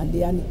 And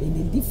they are in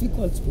a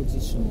difficult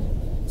position.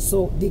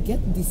 So they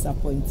get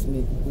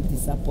disappointed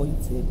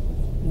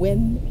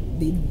when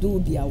they do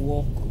their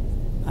work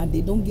and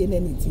they don't gain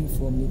anything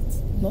from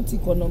it, not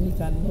economic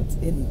and not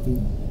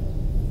anything.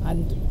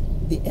 And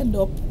they end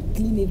up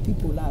cleaning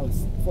people's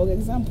house. For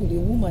example, a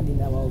woman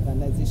in our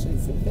organization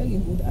is a very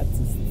good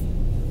artist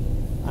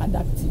and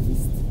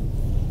activist.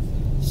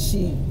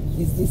 She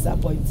is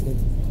disappointed.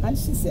 And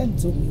she said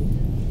to me,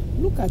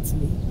 look at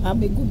me,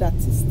 I'm a good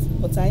artist,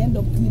 but I end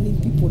up cleaning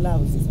people's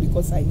houses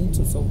because I need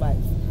to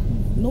survive.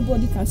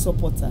 Nobody can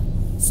support her.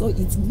 So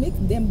it makes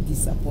them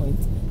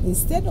disappointed.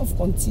 Instead of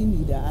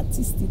continuing their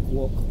artistic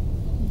work,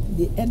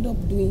 they end up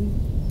doing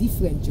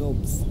different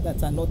jobs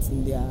that are not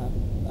in their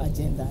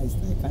agenda, as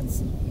I can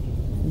see.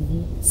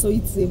 So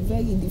it's a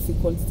very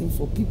difficult thing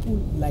for people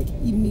like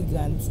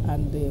immigrants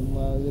and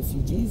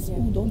refugees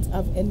who don't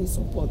have any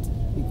support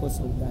because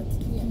of that.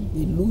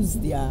 They lose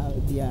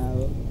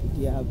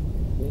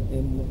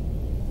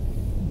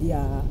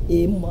their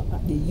aim,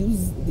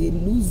 they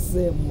lose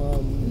their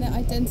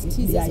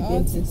identities their as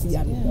identity artists,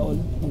 and all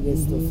the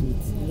rest of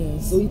it.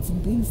 Yes. So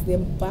it brings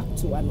them back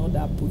to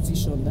another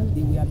position that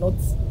they were not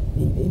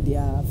in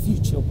their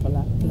future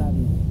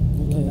planning.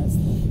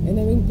 Okay. And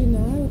I mean,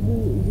 Pinar,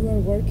 you are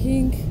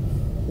working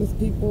with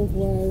people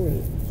who are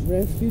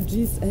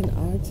refugees and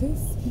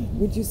artists.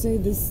 Would you say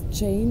this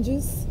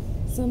changes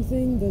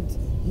something, that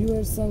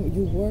you're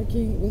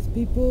working with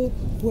people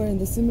who are in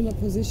the similar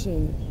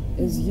position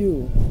as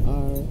you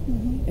are?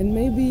 And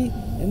maybe,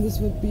 and this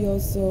would be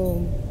also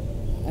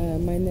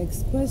my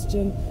next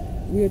question,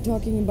 we are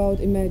talking about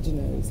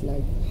imaginaries,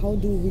 like how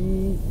do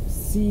we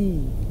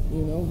see,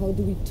 how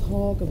do we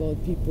talk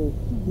about people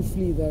who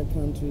flee their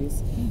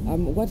countries?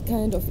 What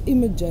kind of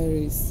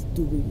imageries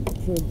do we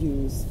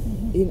produce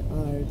in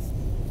art?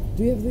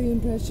 Do you have the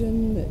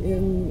impression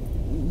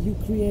you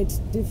create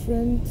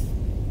different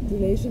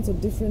relations or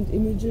different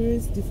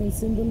imageries, different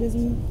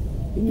symbolism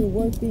in your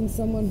work, being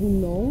someone who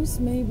knows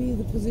maybe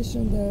the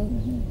position they're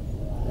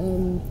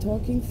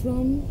talking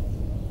from?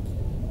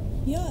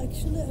 Yeah,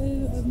 actually,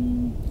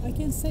 I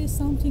can say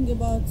something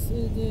about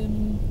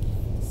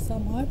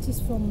some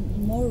artists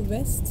from more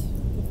west,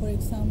 for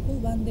example,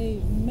 when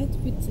they met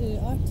with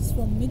artists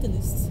from Middle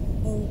East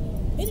or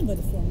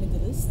anybody from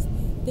Middle East,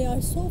 they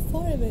are so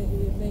far away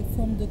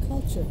from the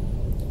culture.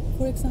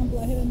 For example,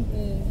 I have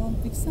one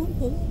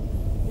example.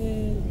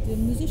 The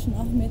musician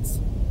Ahmet,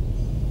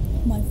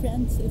 my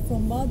friend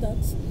from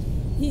Baghdad,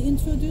 he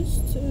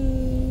introduced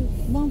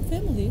one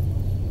family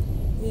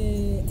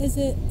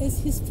as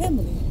his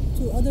family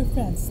to other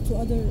friends, to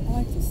other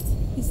artists.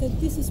 He said,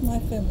 "This is my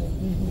family."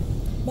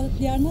 But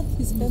they are not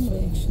his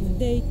family actually.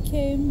 They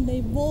came,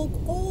 they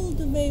walked all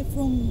the way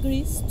from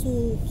Greece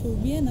to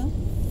Vienna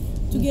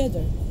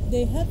together.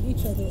 They help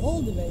each other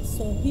all the way.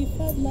 So he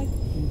felt like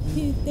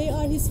they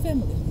are his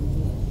family.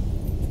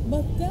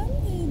 But then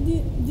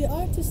the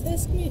artist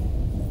asked me,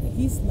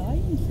 he's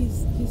lying,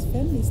 his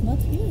family is not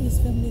here, his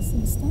family is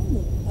in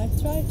Istanbul. I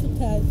tried to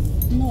tell,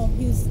 no,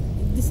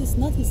 this is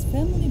not his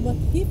family, but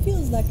he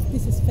feels like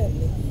this is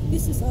family.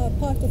 This is a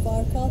part of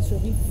our culture.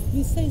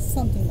 We say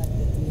something like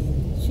that.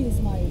 She is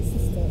my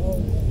sister,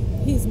 or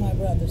he is my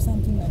brother,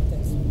 something like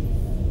that.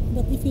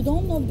 But if you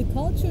don't know the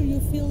culture, you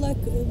feel like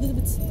a little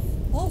bit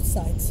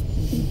outside.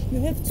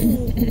 You have to a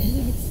little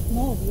bit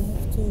know.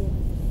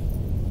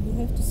 You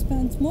have to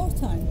spend more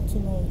time to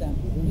know them.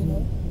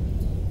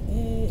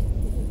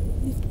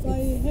 If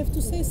I have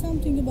to say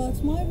something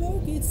about my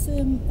work, it's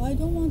I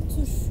don't want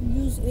to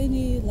use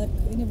any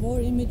war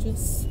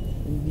images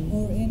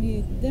or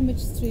any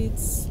damaged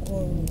streets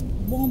or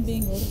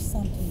bombing or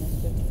something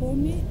like that. For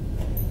me,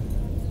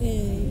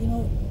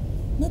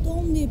 not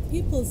only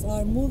peoples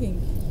are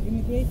moving,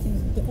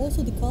 immigrating, but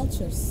also the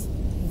cultures,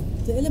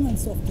 the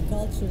elements of the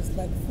cultures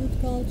like food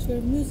culture,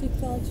 music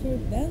culture,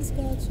 dance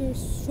culture,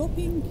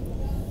 shopping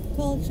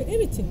culture,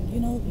 everything.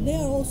 They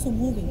are also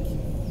moving.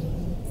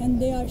 And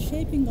they are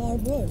shaping our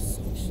worlds,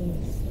 actually.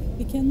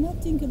 We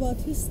cannot think about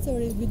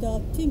history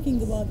without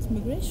thinking about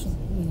migration.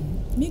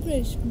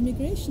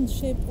 Migration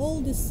shaped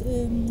all this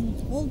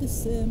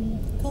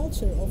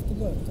culture of the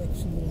world,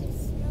 actually.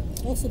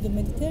 Also the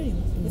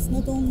Mediterranean. It's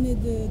not only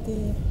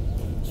the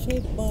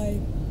shaped by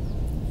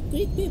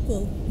Greek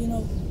people,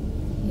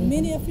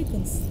 many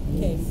Africans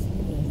came.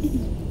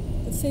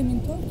 The same in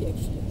Turkey,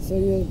 actually. So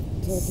you're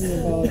talking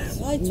about...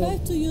 I try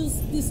to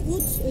use this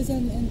wood as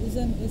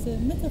a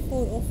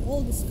metaphor of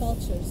all these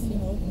cultures,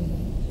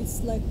 It's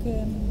like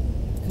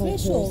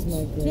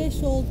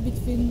threshold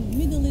between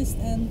Middle East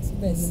and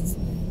West,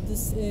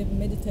 this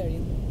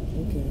Mediterranean.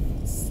 Okay.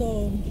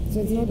 So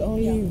it's not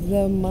only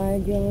the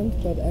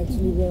migrant, but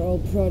actually we're all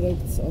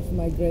products of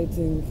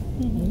migrating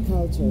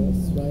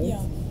cultures, right?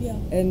 Yeah.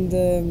 And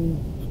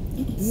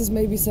this is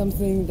maybe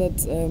something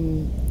that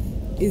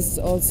is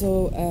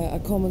also a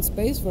common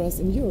space for us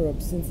in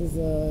Europe, since it's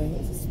a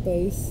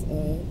space,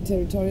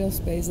 territorial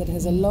space that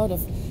has a lot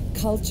of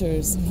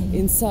cultures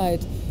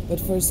inside, but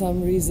for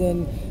some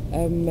reason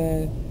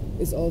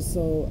is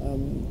also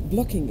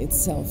blocking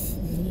itself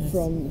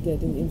from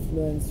getting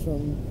influence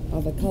from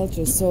other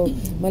cultures. So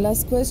my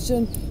last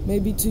question,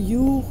 maybe to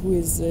you, who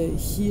is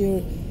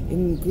here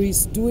in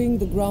Greece doing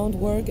the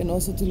groundwork, and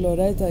also to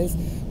Loretta, is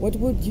what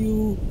would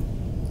you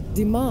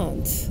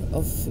demand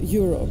of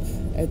Europe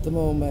at the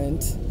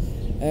moment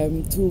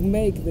to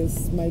make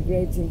this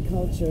migrating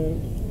culture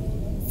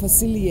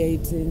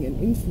facilitating and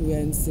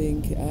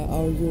influencing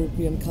our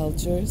European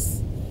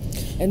cultures?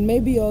 And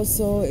maybe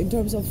also in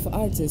terms of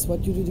artists,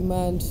 what you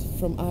demand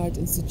from art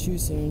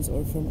institutions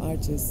or from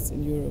artists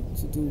in Europe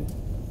to do?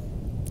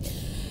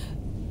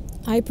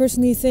 I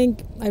personally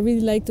think I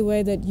really like the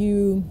way that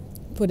you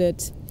put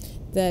it,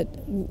 that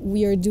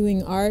we are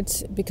doing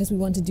art because we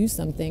want to do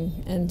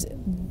something, and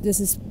this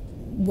is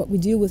what we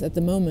deal with at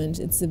the moment.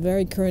 It's a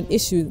very current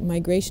issue.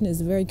 Migration is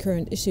a very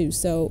current issue.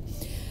 So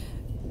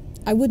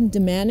I wouldn't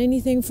demand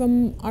anything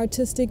from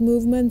artistic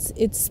movements.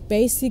 It's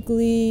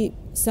basically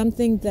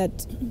something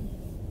that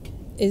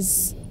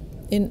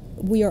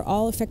we are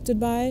all affected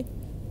by,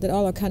 that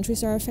all our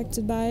countries are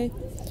affected by.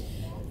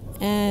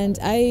 And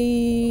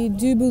I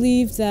do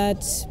believe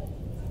that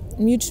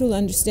mutual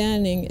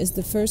understanding is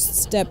the first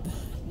step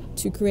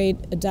to create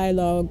a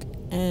dialogue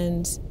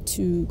and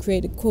to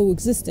create a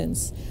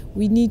coexistence.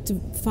 We need to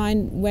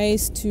find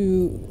ways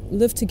to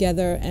live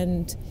together,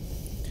 and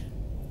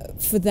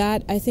for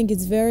that I think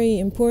it's very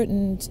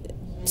important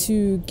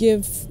to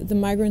give the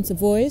migrants a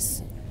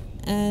voice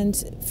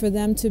and for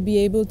them to be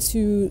able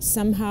to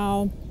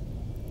somehow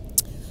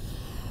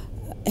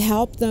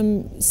help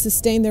them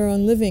sustain their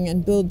own living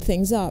and build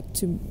things up.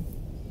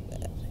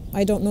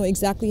 I don't know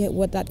exactly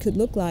what that could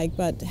look like,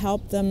 but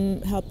help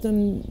them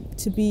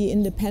to be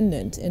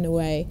independent in a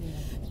way,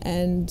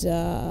 and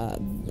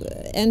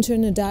enter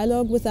in a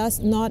dialogue with us,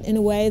 not in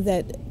a way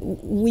that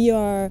we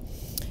are,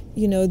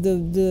 you know,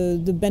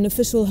 the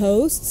beneficial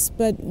hosts,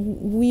 but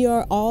we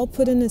are all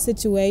put in a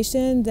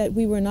situation that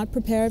we were not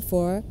prepared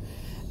for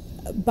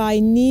by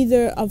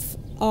neither of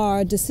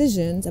our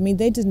decisions. I mean,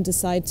 they didn't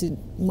decide to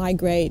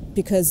migrate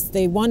because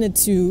they wanted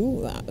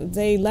to.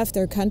 They left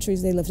their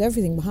countries, they left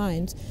everything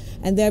behind,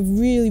 and they're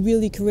really,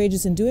 really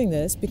courageous in doing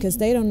this because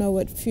they don't know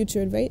what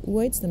future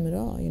awaits them at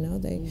all. You know,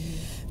 they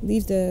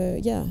leave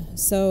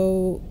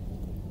So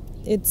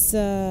it's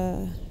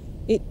I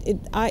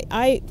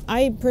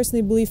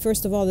personally believe,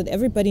 first of all, that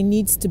everybody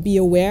needs to be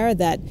aware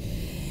that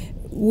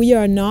we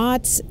are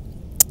not,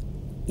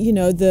 you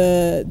know,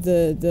 the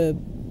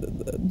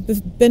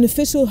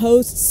beneficial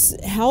hosts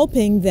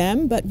helping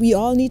them, but we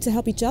all need to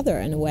help each other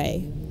in a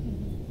way.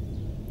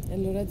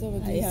 And Loretta,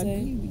 what do you say? I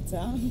agree with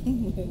her.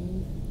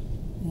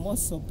 More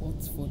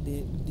support for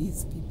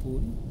these people,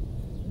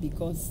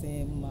 because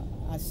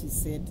as she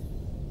said,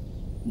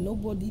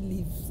 nobody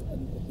leaves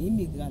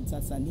immigrants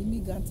as an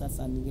immigrant, as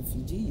an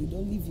refugee. You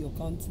don't leave your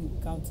country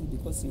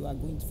because you are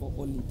going for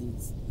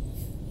holidays.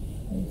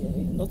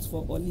 Not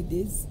for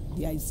holidays.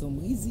 There is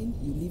some reason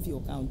you leave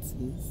your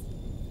countries.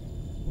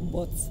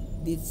 But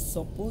they're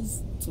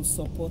supposed to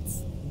support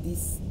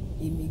these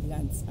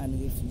immigrants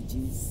and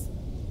refugees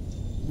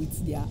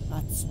with their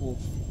artwork,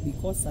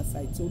 because as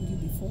I told you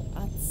before,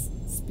 art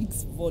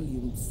speaks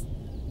volumes.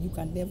 You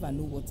can never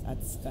know what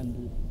arts can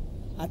do.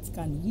 Art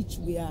can reach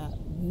where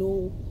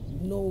no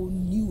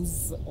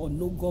news or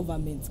no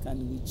government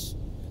can reach.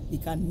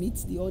 It can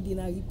meet the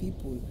ordinary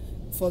people.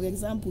 For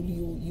example,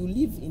 you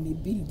live in a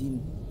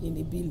building, in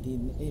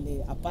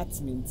an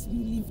apartment.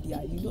 You live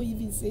there. You don't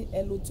even say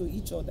hello to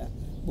each other.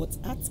 But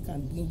art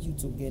can bring you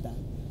together.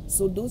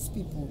 So those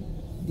people,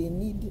 they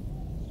need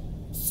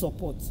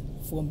support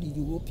from the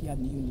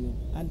European Union.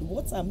 And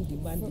what I'm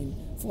demanding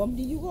from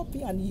the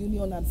European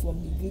Union and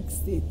from the Greek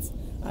states,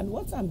 and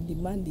what I'm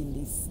demanding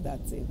is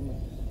that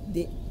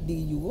the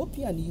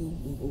European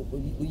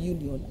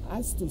Union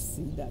has to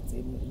see that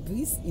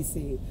Greece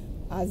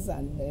has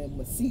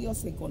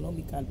serious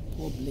economical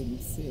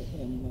problems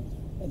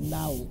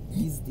now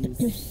these days,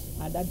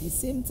 and at the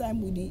same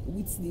time with the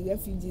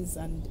refugees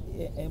and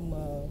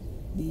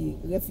the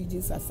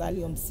refugees,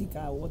 asylum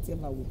seeker,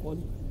 whatever we call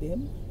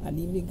them, and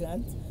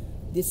immigrants,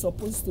 they're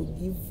supposed to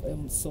give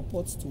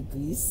support to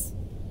Greece,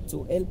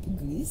 to help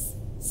Greece,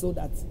 so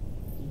that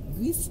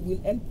Greece will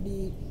help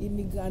the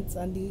immigrants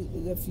and the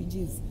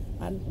refugees.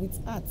 And with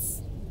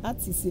arts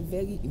is a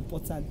very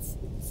important,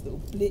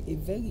 play a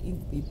very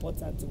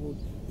important role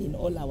in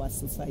all our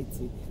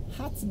society.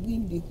 Arts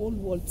bring the whole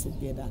world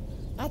together.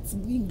 Arts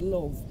bring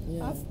love.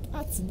 Yeah.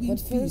 Arts bring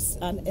peace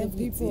and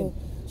everything. People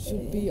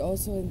should be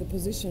also in the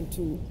position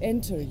to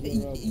enter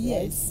Europe.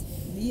 Yes,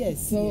 right?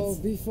 Yes. So yes.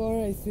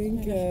 Before I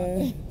think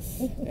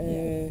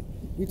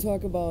we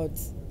talk about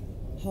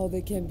how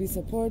they can be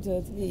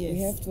supported, we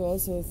have to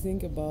also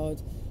think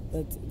about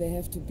that they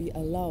have to be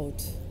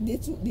allowed.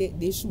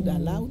 They should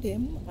allow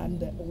them,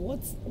 and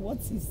what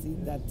is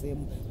it that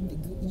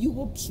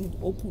Europe should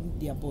open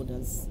their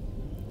borders?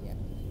 Yeah.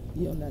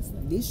 You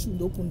understand? They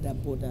should open their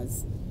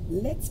borders.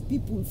 Let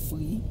people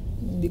free,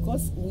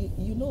 because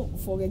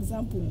for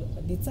example,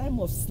 the time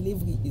of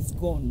slavery is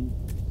gone,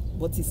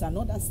 but it's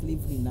another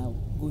slavery now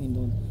going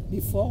on.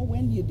 Before,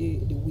 when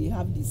we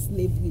have the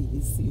slavery,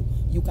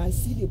 you can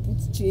see they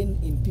put chain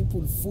in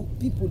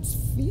people's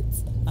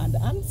feet and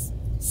hands.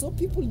 So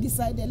people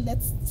decided,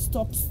 let's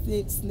stop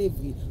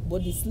slavery.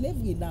 But the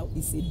slavery now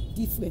is a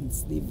different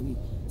slavery.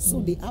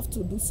 So they have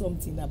to do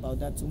something about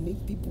that to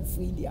make people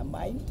free their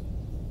mind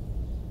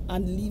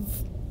and live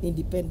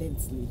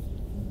independently.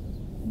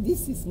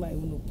 This is my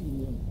own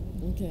opinion.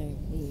 Okay.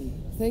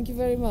 Thank you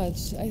very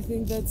much. I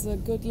think that's a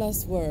good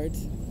last word.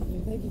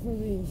 Thank you for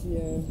being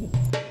here.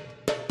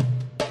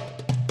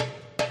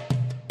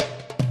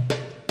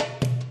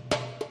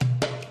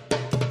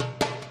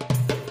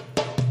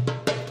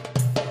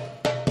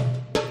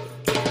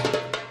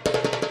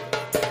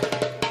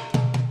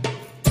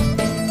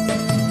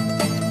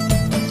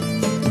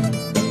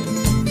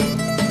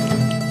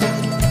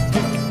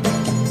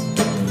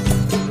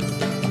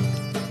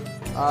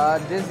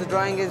 This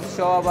drawing is a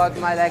show about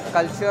my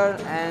culture,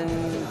 and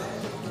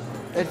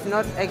it's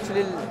not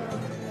actually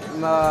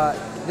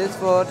this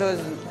photo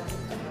is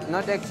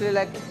not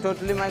actually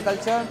totally my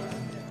culture,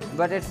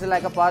 but it's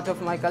like a part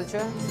of my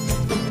culture.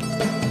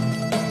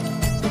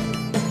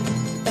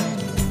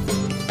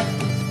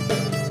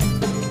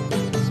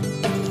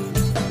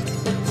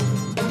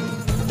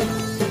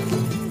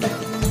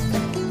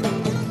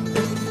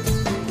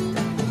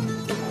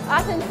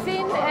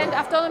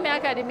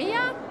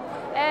 academia.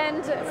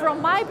 And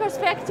from my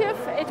perspective,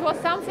 it was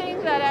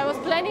something that I was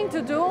planning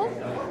to do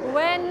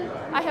when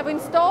I have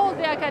installed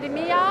the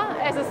academia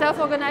as a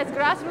self-organized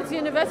grassroots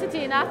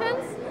university in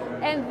Athens.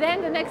 And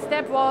then the next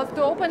step was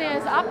to open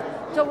us up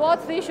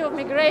towards the issue of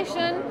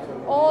migration,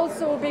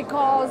 also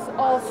because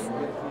of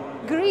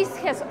Greece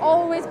has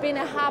always been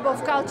a hub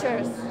of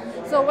cultures.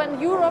 So when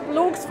Europe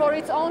looks for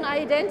its own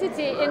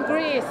identity in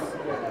Greece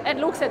and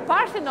looks at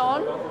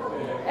Parthenon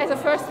as a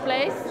first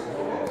place,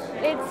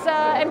 it's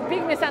a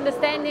big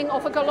misunderstanding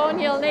of a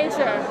colonial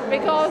nature,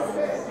 because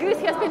Greece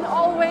has been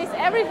always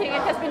everything.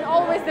 It has been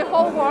always the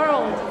whole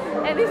world.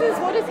 And this is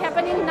what is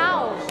happening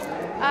now,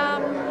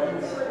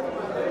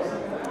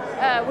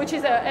 which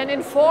is an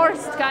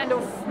enforced kind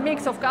of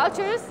mix of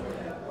cultures.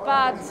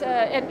 But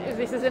and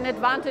this is an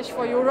advantage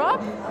for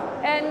Europe.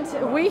 And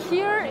we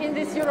here in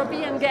this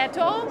European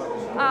ghetto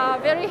are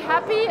very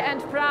happy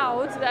and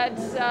proud that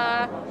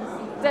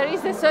there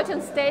is a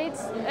certain state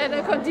and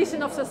a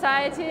condition of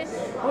society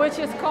which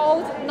is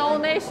called no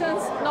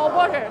nations, no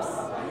borders.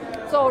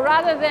 So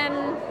rather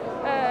than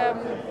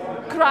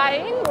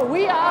crying,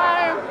 we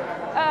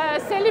are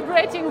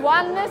celebrating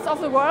oneness of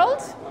the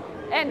world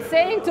and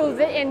saying to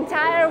the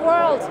entire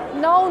world,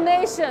 no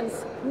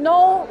nations,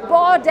 no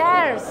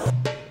borders.